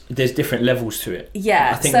 answer is? There's different levels to it.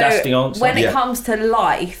 Yeah, I think so that's the answer. when it Yeah. comes to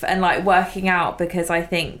life and like working out, because I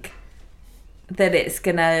think that it's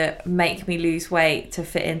gonna make me lose weight to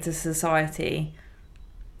fit into society.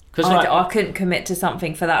 Because I couldn't commit to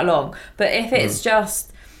something for that long. But if it's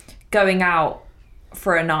just going out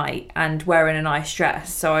for a night and wearing a nice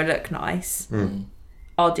dress so I look nice,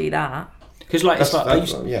 I'll do that. Because like, it's like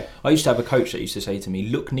I used to have a coach that used to say to me,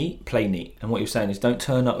 "Look neat, play neat." And what you're saying is, don't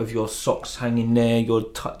turn up with your socks hanging there,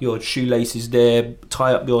 your shoelaces there,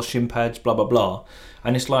 tie up your shin pads, blah blah blah.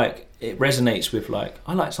 And it's like it resonates with like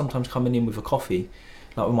I like sometimes coming in with a coffee,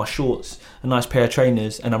 like with my shorts, a nice pair of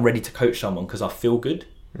trainers, and I'm ready to coach someone because I feel good.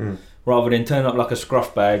 Rather than turn up like a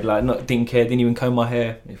scruff bag, like didn't care, didn't even comb my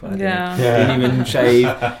hair, if I did. Didn't even shave.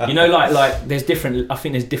 You know, like there's different. I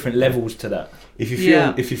think there's different levels to that. If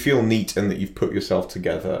you feel neat and that you've put yourself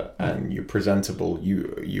together and you're presentable, you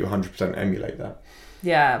 100% emulate that.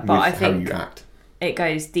 Yeah, but with I how think you act. it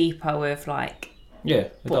goes deeper with like Yeah,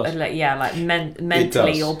 it does.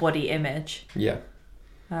 mentally your body image. Yeah.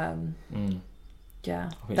 Yeah,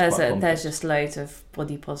 think it's quite complex. there's just loads of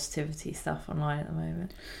body positivity stuff online at the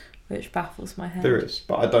moment, which baffles my head. There is,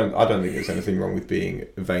 but I don't think there's anything wrong with being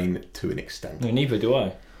vain to an extent. No, neither do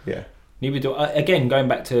I. Yeah. Neither do I. Again, going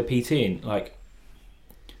back to PTing, like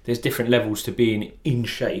there's different levels to being in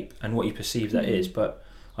shape and what you perceive that is. But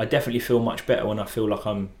I definitely feel much better when I feel like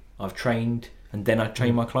I've trained and then I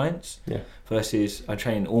train my clients. Yeah. Versus I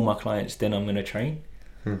train all my clients, then I'm going to train.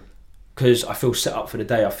 Because I feel set up for the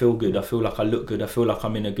day. I feel good. I feel like I look good. I feel like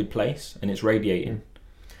I'm in a good place and it's radiating.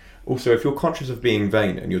 Also, if you're conscious of being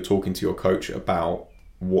vain and you're talking to your coach about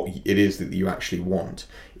what it is that you actually want,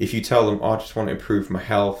 if you tell them, I just want to improve my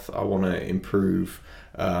health, I want to improve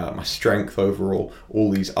my strength overall,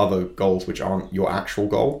 all these other goals which aren't your actual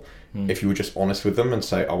goal, if you were just honest with them and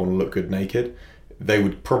say, I want to look good naked, they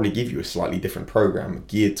would probably give you a slightly different program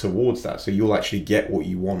geared towards that. So you'll actually get what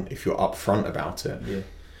you want if you're upfront about it. Yeah.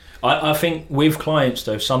 I think with clients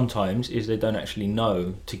though, sometimes is they don't actually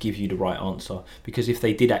know to give you the right answer, because if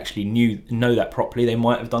they did actually know that properly, they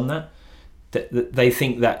might have done that. They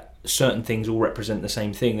think that certain things all represent the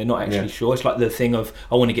same thing. They're not actually sure. It's like the thing of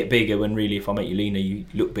I want to get bigger, when really if I make you leaner, you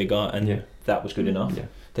look bigger, and that was good enough. Yeah.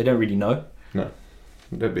 They don't really know. No,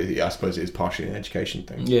 I suppose it is partially an education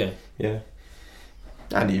thing. Yeah.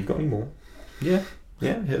 Andy, you've got any more? Yeah.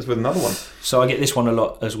 Hit us with another one. So I get this one a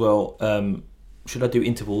lot as well. Should I do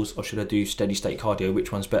intervals or should I do steady state cardio?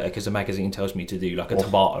 Which one's better? Because the magazine tells me to do like a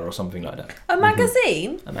Tabata or something like that. A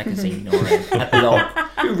magazine? A magazine or a blog.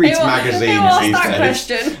 Who reads magazines who asked these that days?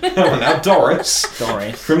 question? Oh, now Doris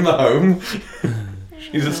Doris. from the home.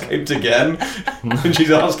 She's escaped again, and she's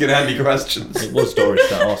asking Andy questions. It was Doris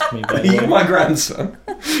that asked me. Are you my grandson?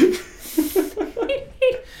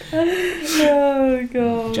 Oh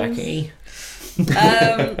god. Jackie.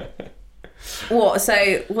 What?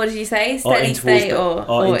 So what did you say? Are Steady intervals state are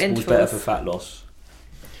or intervals better for fat loss?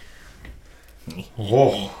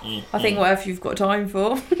 Oh, I think whatever you've got time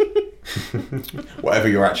for. whatever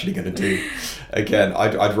you're actually going to do. Again,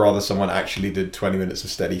 I'd rather someone actually did 20 minutes of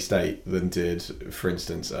steady state than did, for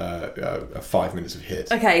instance, 5 minutes of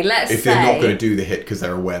HIIT. Okay, let's if say they're not going to do the HIIT because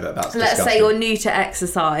they're aware that that's let's disgusting. say you're new to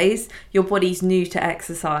exercise, your body's new to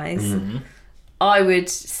exercise. I would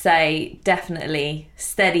say definitely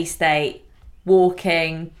steady state,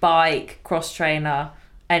 walking, bike, cross trainer,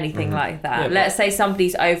 anything like that. Yeah, Let's say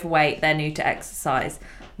somebody's overweight, they're new to exercise.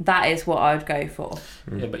 That is what I would go for.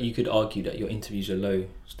 Yeah, but you could argue that your interviews are low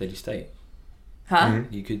steady state. Huh?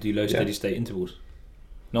 You could do low steady state intervals.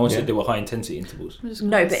 No one said they were high intensity intervals.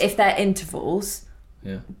 No, but if they're intervals,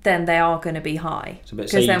 then they are going to be high. So, but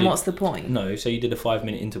because then what's the point? No, so you did a 5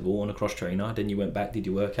 minute interval on a cross trainer, then you went back, did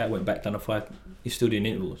your workout, went back, done a 5. You're still doing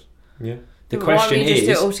intervals. Yeah. The But why question don't we just is,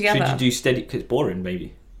 do it all together? should you do steady? Because it's boring,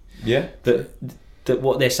 maybe. Yeah. That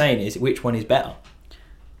what they're saying is which one is better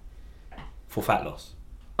for fat loss.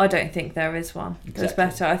 I don't think there is one that's Exactly.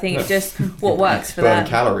 better. I think it's just what works for Burn them.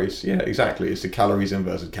 calories. Yeah, exactly. It's the calories in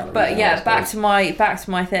versus calories But out, yeah, I back suppose. to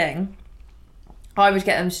my thing. I would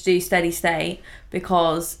get them to do steady state,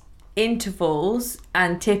 because intervals,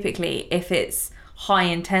 and typically if it's high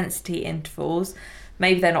intensity intervals,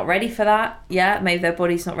 maybe they're not ready for that. Yeah, maybe their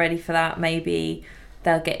body's not ready for that. Maybe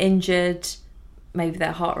they'll get injured. Maybe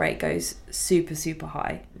their heart rate goes super, super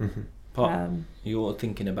high. But you're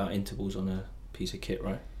thinking about intervals on a piece of kit,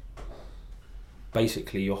 right?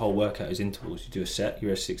 Basically, your whole workout is intervals. You do a set,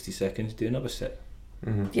 you're at 60 seconds, do another set.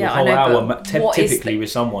 Yeah, the whole I know, hour but what is typically with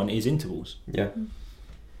someone is intervals. Yeah.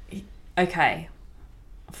 Okay,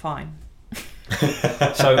 fine.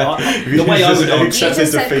 So the way I would answer... You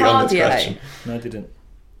just said cardio. No, I didn't.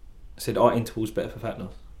 I said, are intervals better for fat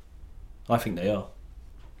loss? I think they are.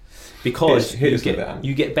 Because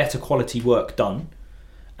you get better quality work done,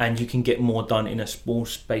 and you can get more done in a small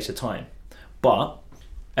space of time. But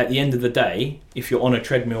at the end of the day, if you're on a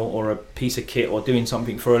treadmill or a piece of kit or doing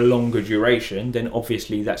something for a longer duration, then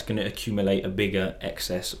obviously that's going to accumulate a bigger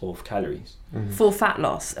excess of calories. For fat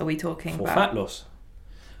loss, are we talking about? For fat loss.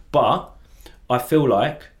 But I feel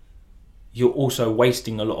like you're also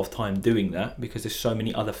wasting a lot of time doing that because there's so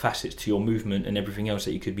many other facets to your movement and everything else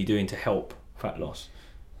that you could be doing to help fat loss.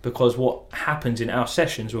 Because what happens in our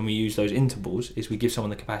sessions when we use those intervals is we give someone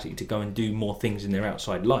the capacity to go and do more things in their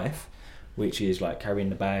outside life, which is like carrying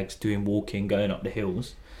the bags, doing walking, going up the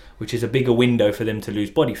hills, which is a bigger window for them to lose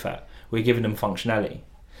body fat. We're giving them functionality.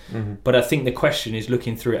 But I think the question is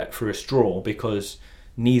looking through it through a straw, because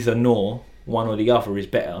neither nor one or the other is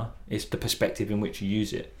better. It's the perspective in which you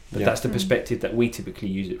use it. But that's the perspective that we typically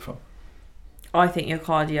use it from. I think your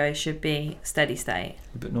cardio should be steady state.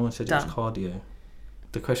 But no one said it was cardio.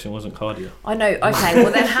 The question wasn't cardio. I know. Okay,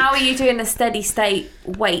 well then how are you doing a steady state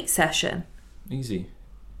weight session? Easy.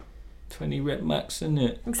 20 rep max, isn't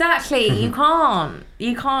it? Exactly. You can't.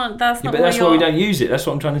 That's not. But that's why we don't use it. That's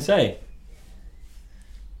what I'm trying to say.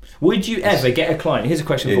 Would you ever get a client? Here's a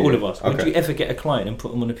question for all of us. Would you ever get a client and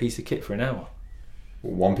put them on a piece of kit for an hour?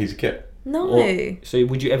 One piece of kit. No. So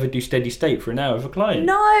would you ever do steady state for an hour with a client?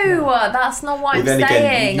 No, that's not what I'm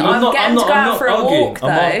saying. I'm getting to go out for a walk, though.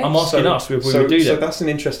 I'm asking us if we would do that. So that's an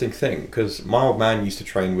interesting thing, because my old man used to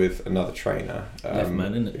train with another trainer. Left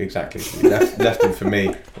man, isn't it? Exactly. Left him for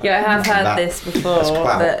me. Yeah, I have heard this before,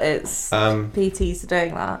 that it's PTs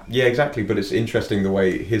doing that. Yeah, exactly. But it's interesting the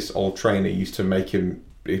way his old trainer used to make him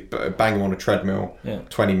bang him on a treadmill,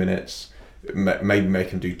 20 minutes. Maybe make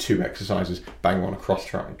him do 2 exercises, bang on a cross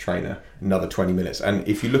trainer, another 20 minutes. And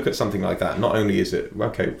if you look at something like that, not only is it,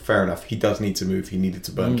 okay, fair enough, he does need to move, he needed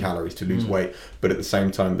to burn calories to lose weight, but at the same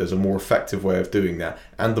time, there's a more effective way of doing that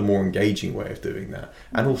and the more engaging way of doing that.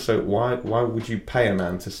 And also, why would you pay a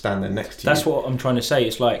man to stand there next to you? That's what I'm trying to say.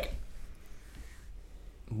 It's like,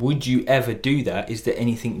 would you ever do that? Is there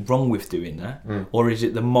anything wrong with doing that? Or is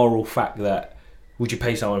it the moral fact that would you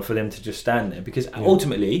pay someone for them to just stand there? Because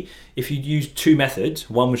ultimately, if you use 2 methods,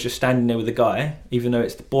 one was just standing there with a guy, even though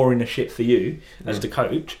it's boring as shit for you as the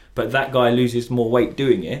coach, but that guy loses more weight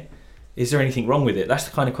doing it, is there anything wrong with it? That's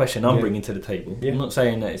the kind of question I'm bringing to the table. I'm not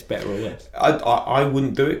saying that it's better or worse. I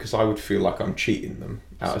wouldn't do it because I would feel like I'm cheating them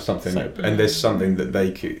out of something, and there's something that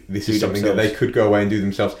they could. This is something that they could go away and do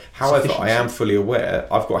themselves. However, I am fully aware.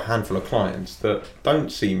 I've got a handful of clients that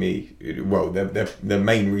don't see me. Well, their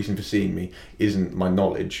main reason for seeing me isn't my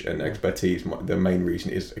knowledge and expertise. Their main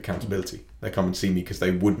reason is accountability. They come and see me because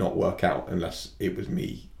they would not work out unless it was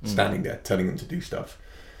me standing there telling them to do stuff.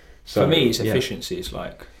 So for me, it's efficiency. It's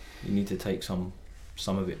like you need to take some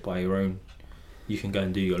of it by your own. You can go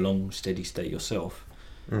and do your long steady state yourself.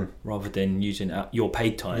 Rather than using your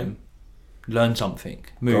paid time, learn something,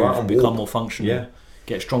 move, become more functional,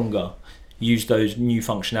 get stronger, use those new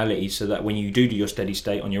functionalities so that when you do your steady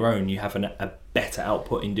state on your own, you have a better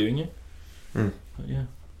output in doing it. But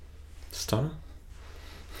stunner,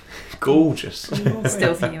 gorgeous.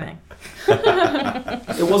 Still fuming.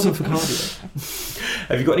 It wasn't for cardio.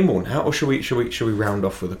 Have you got any more now, or should we round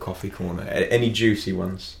off with a coffee corner? Any juicy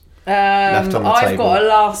ones? Left on the I've table. got a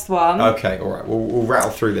last one. Okay, all right. We'll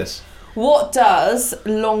rattle through this. What does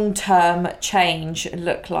long-term change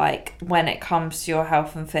look like when it comes to your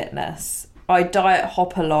health and fitness? I diet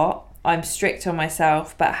hop a lot. I'm strict on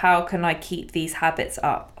myself, but how can I keep these habits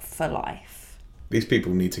up for life? These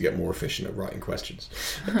people need to get more efficient at writing questions.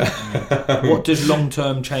 What does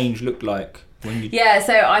long-term change look like? So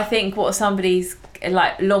I think what somebody's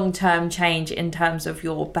like long-term change in terms of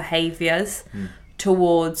your behaviours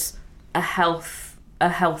towards a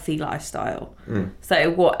healthy lifestyle.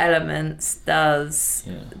 So what elements do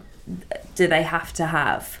they have to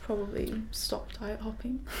have? Probably stop diet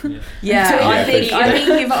hopping. I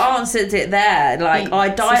think you've answered it there. Like, I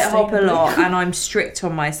diet hop a lot and I'm strict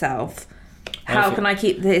on myself. How can I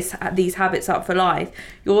keep these habits up for life?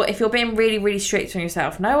 If you're being really, really strict on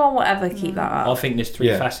yourself, no one will ever keep that up. I think there's 3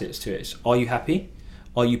 facets to it. Are you happy?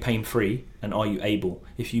 Are you pain-free? And are you able?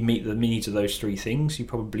 If you meet the needs of those 3 things, you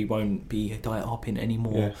probably won't be diet hopping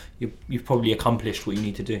anymore. You've probably accomplished what you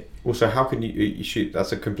need to do. Also, how can you shoot?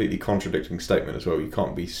 That's a completely contradicting statement as well. You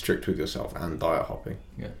can't be strict with yourself and diet hopping.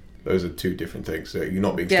 Those are two different things. So you're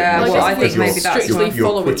not being Yeah, strict on well, yourself I think because maybe that's strictly fine. you're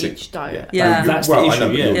following quitting. each diet. Yeah. That's the I know, issue,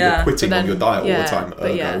 but yeah. you're Yeah. quitting But on your then- diet all yeah, the time.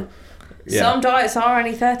 but yeah. Ergo, yeah. Some diets are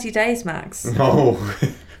only 30 days max. Oh,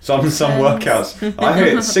 some workouts. I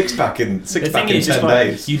hit six pack in The thing 10 is, it's like,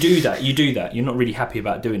 days. you do that. You're not really happy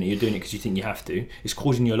about doing it. You're doing it because you think you have to. It's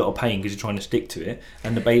causing you a lot of pain because you're trying to stick to it.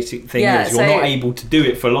 And the basic thing Yeah, is, you're so- not able to do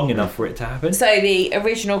it for long enough for it to happen. So the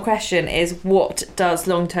original question is, what does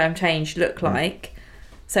long-term change look like?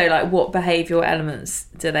 So like, what behavioural elements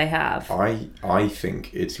do they have? I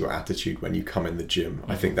think it's your attitude when you come in the gym.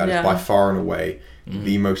 I think that is Yeah. by far and away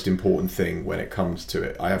the most important thing when it comes to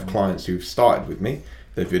it. I have clients who've started with me.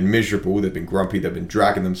 They've been miserable. They've been grumpy. They've been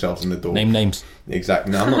dragging themselves in the door. Name names.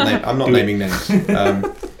 Exactly. No, I'm not Do it. naming names.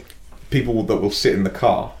 People that will sit in the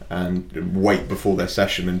car and wait before their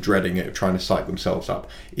session and dreading it, trying to psych themselves up.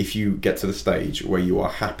 If you get to the stage where you are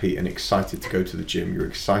happy and excited to go to the gym, you're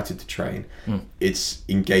excited to train, it's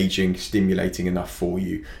engaging, stimulating enough for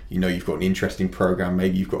you. You know you've got an interesting program,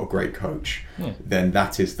 maybe you've got a great coach, then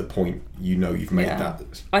that is the point. You know you've made Yeah.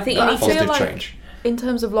 that I think you But need I feel positive like change. in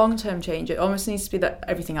terms of long-term change, it almost needs to be that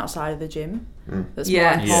everything outside of the gym that's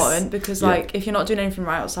Yes. more important, because Yeah. like if you're not doing anything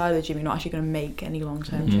right outside of the gym, you're not actually going to make any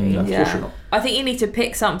long-term change. No, of course you're not. I think you need to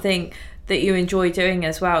pick something that you enjoy doing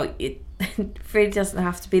as well. It really doesn't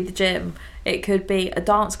have to be the gym. It could be a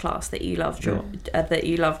dance class that you love that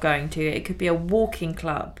you love going to. It could be a walking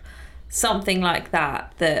club, something like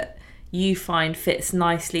that that you find fits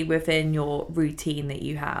nicely within your routine that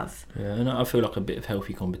you have. Yeah, and I feel like a bit of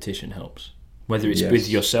healthy competition helps, whether it's Yes. with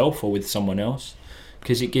yourself or with someone else,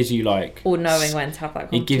 because it gives you like, Or knowing when to have that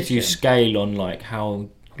competition. it gives you scale on like how,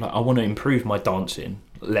 like, I want to improve my dancing,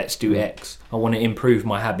 let's do X. I want to improve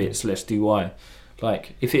my habits, let's do Y.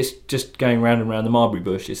 Like, if it's just going round and round the mulberry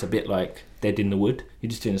bush, it's a bit like dead in the wood. You're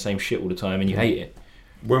just doing the same shit all the time and you hate it.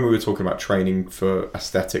 When we were talking about training for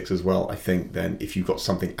aesthetics as well, I think then if you've got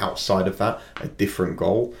something outside of that, a different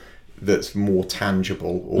goal that's more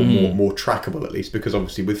tangible or more trackable at least, because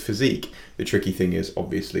obviously with physique, the tricky thing is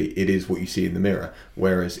obviously it is what you see in the mirror.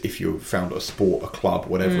 Whereas if you've found a sport, a club,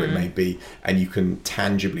 whatever it may be, and you can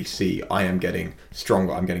tangibly see, I am getting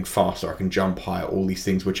stronger, I'm getting faster, I can jump higher, all these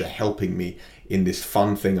things which are helping me in this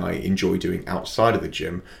fun thing I enjoy doing outside of the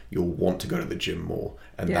gym, you'll want to go to the gym more.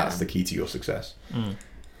 And that's the key to your success.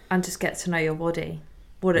 And just get to know your body,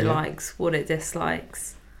 what it likes, what it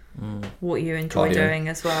dislikes, what you enjoy Cardio. doing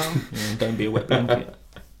as well. Yeah, don't be a wet blanket.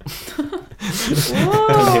 Don't be a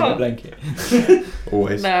Whoa. wet blanket.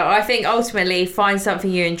 Always. No, I think ultimately find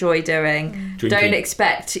something you enjoy doing. Drinking. Don't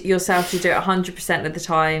expect yourself to do it 100% of the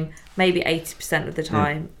time, maybe 80% of the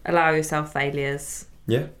time. Allow yourself failures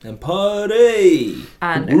Yeah. And party.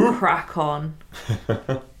 and crack on.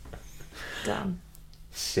 Done.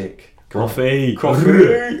 Sick. Coffee.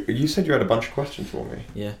 Coffee. You said you had a bunch of questions for me.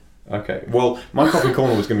 Yeah. Okay. Well, my coffee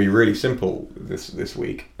corner was going to be really simple this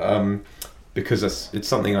week, because it's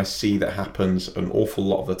something I see that happens an awful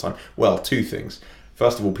lot of the time. Well, two things.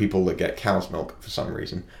 First of all, people that get cow's milk for some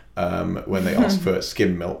reason, when they ask for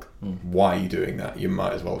skim milk, why are you doing that? You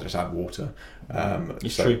might as well just add water.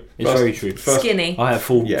 It's true. It's very true. Skinny. I have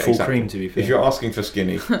full exactly. cream, to be fair. If you're asking for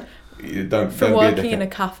skinny, you don't For be a working in dickhead. a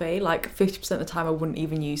cafe, like 50% of the time, I wouldn't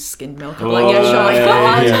even use skimmed milk. I'm Oh, like, yeah, sure, yeah, go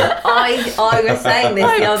on. yeah. I was saying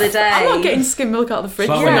this the other day. I'm not getting skimmed milk out of the fridge.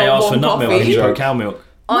 It's like You when they know, ask for warm nut milk and coffee. you put cow milk.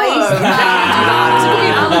 I used to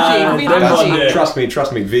No, no, do that. It's a allergy.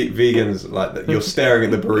 Trust me. Vegans like that. You're staring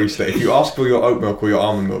at the barista. If you ask for your oat milk or your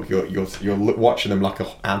almond milk, you're watching them like an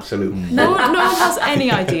absolute. No one has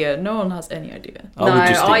any idea. No one has any idea. No, would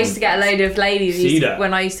just I stick used to get a load of ladies See that?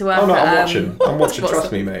 when I used to work Oh no, at, I'm watching. what's Trust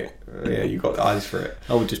that? me, mate. Yeah, you got eyes for it.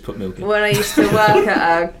 I would just put milk in. when I used to work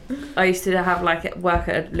at I used to have work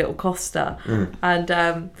at a little Costa, and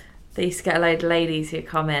they used to get a load of ladies who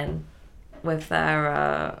come in with their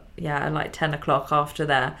at like 10 o'clock after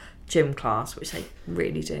their gym class, which they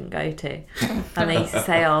really didn't go to, and they used to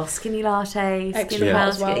say, "Oh, skinny latte, Extra hot skinny milk,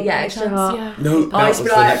 as well. yeah, extra hot." Yeah. No, I that used was to the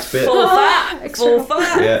be like, next bit. full fat, Extra full hot.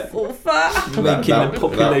 fat, Yeah. full fat. Making the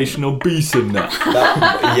population obese in that.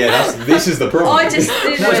 This is the problem. I just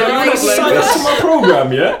didn't That's like to my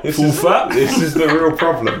program, yeah? This Full is- fat. This is the real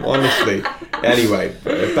problem, honestly. Anyway,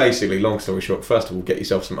 basically, long story short, first of all, get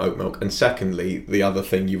yourself some oat milk, and secondly, the other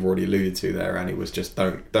thing you've already alluded to there, Annie, was just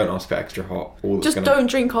don't ask for extra hot. All that's Just gonna, don't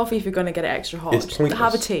drink coffee if you're going to get it extra hot. It's Just pointless.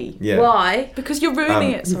 have a tea. Yeah. Why? Because you're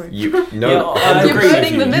ruining it. Sorry. No, Yeah, I You're agree with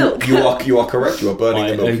burning you. the milk. You are correct. You are burning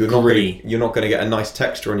I the milk. agree. You're not going to get a nice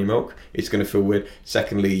texture on your milk. It's going to feel weird.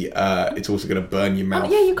 Secondly, it's also going to burn your mouth.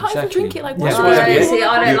 Oh, yeah, you can't even Exactly. drink it like Yeah, what's so wrong that's with it. you? See,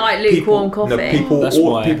 I don't like lukewarm coffee. People, That's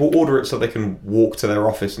why. people order it so they can walk to their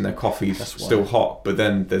office and their coffees That's why. still hot, but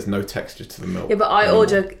then there's no texture to the milk. Yeah, but I anymore.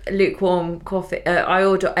 order lukewarm coffee. I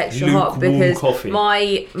order extra hot Lukewarm because coffee.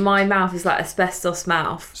 my mouth is like asbestos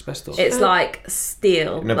mouth. Asbestos. It's like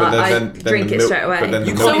steel. No, but like, then I the drink it milk- straight away. but then the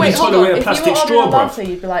You milk can't So wait, even hold tolerate on. a If plastic you were straw, ordering a bruv. latte,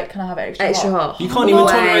 you'd be like, can I have it extra, Extra hot? hot. You can't even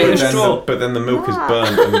Why? tolerate a But then, straw. but then the milk is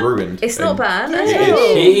burnt and ruined. It's not bad. Yeah, is it it?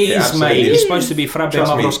 is. It is, absolutely mate. is. It's supposed to be frabbe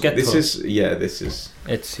Trust me, marroschetto. this is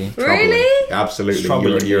Etsy. troubling. Really? Absolutely,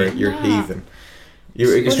 Troubling. you're Yeah. heathen. It's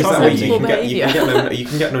Because that way you troubling.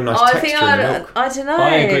 can get no nice Oh, I texture think in the milk. I don't know. I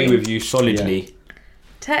agree with you solidly.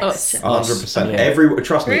 Texture. 100%. Yeah.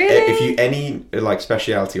 Trust me. Really? If you any like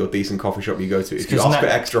specialty or decent coffee shop you go to, if you 'cause ask for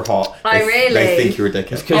now- extra hot, I really- they think you're a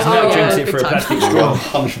dickhead. Because Oh, Nat yeah, drinks it big for a time. plastic straw.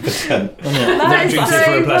 100%. Nat is drinks so it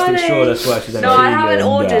for a plastic funny. straw. That's why she's No, I haven't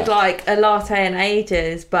ordered like a latte in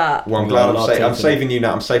ages, but Well, I'm glad Latte I'm for saving you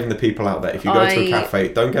now. I'm saving the people out there. If you go to a cafe,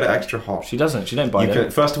 don't get it extra hot. She doesn't. She don't buy You it.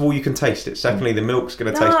 can, first of all, you can taste it. Secondly, the milk's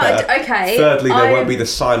going to No, taste better. okay, Thirdly, there I'm- won't be the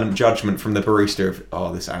silent judgment from the barista of,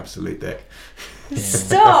 oh, this absolute dick.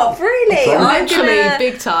 stop. Really, I'm Actually, gonna.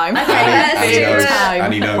 big time. Okay, And let's he do knows. it.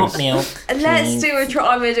 And he knows. Let's do a try.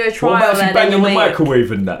 I'm gonna do a trial What about if then you bang in in the the week.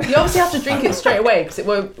 microwave and that? You obviously have to drink it straight away because it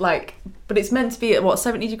won't like. But it's meant to be at what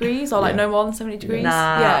 70 degrees or like Yeah. no more than 70 degrees.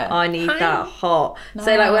 Nah, yeah. I need that hot.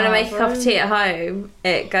 So like when I make a cup of bro. tea at home,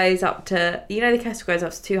 it goes up to the kettle goes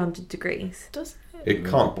up to 200 degrees. Does It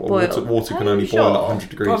can't boil. Boil. Water can Are only you boil at sure? 100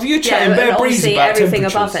 degrees. Bruv, you're Yeah, chatting but bare breeze obviously about everything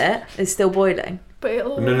temperatures. above it is still boiling. But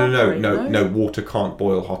it'll No, evaporate, water can't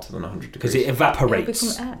boil hotter than 100 Because degrees. it It'll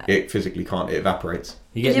evaporates. become air. It physically can't. It evaporates.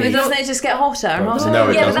 You Yeah, get but me? doesn't it just get hotter and No, hotter? no,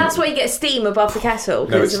 it yeah, but doesn't. that's why you get steam above the kettle No,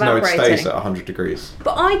 because it's it evaporating. stays at 100 degrees.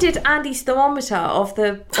 But I did Andy's thermometer of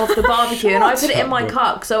the barbecue and I put it in my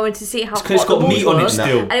cup because I wanted to see how hot Because it's the got meat water on it was,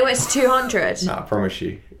 still. and it went to 200. Nah, I promise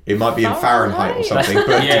you. It might be in Oh, Fahrenheit or right. something,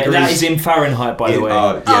 but Yeah, degrees... that is in Fahrenheit, by the way.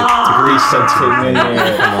 Degrees centigrade.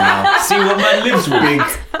 Yeah. Come on now. See what man lives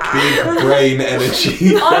with. Big brain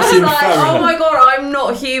energy. I was in like, Fahrenheit. oh my god, I'm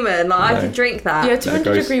not human. Like, I No. could drink that. Yeah, 200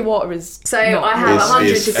 goes- degree water is. So not I have It's- 100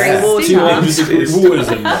 it's degree air. water. 200 degree It's- waters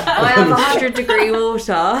in there. I have 100 degree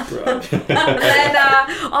water. And then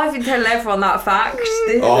I've been telling everyone that fact.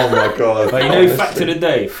 Oh my god. But you know, fact of the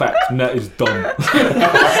day, fact, Nat is dumb.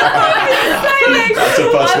 That's a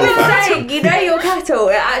I've personal been fact. saying, your kettle,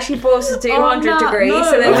 it actually boils to 200 Nat, degrees. no.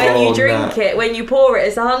 So then when Oh, you drink Nat. it, when you pour it,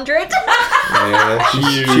 it's 100. Yeah,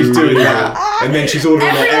 she's doing that. And then she's ordering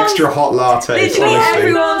an Everyone's- extra hot latte. Literally Honestly.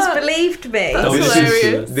 everyone's No. believed me. That's This is-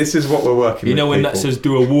 hilarious. This is what we're working You with. know when Nat people. says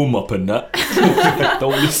do a warm up and that?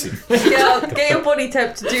 Don't listen. Get your body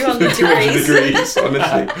temp to 200 200 degrees. degrees,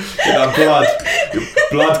 honestly. Get that blood. Your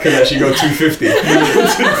blood can actually go 250.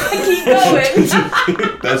 Keep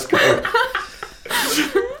going. Let's go.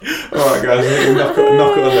 Alright guys, I think we'll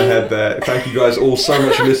knock it on the head there. Thank you guys all so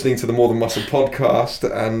much for listening to the More Than Muscle podcast,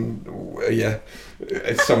 and yeah,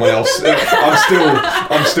 it's someone else.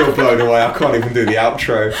 I'm still blown away. I can't even do the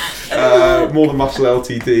outro. More Than Muscle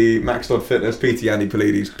Ltd, Max Dodd Fitness, PT Andy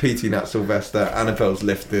Polides, PT Nat Sylvester, Annabelle's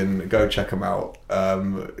Lifting. Go check them out.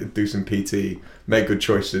 Do some PT, make good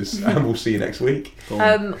choices, and we'll see you next week.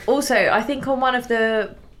 Also, I think on one of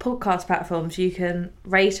the podcast platforms you can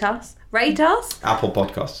rate us. Rate us? Apple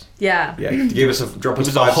Podcasts. Yeah. Yeah, give us drop It us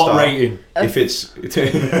was a a 5 hot star. rating. If it's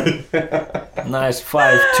Nice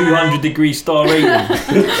 200 degree star rating.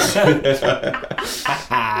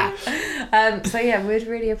 So yeah, we'd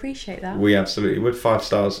really appreciate that. we absolutely would. 5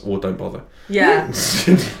 stars or don't bother. Yeah.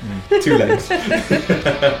 Too late. See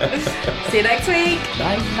you next week.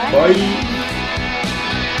 Bye. Bye.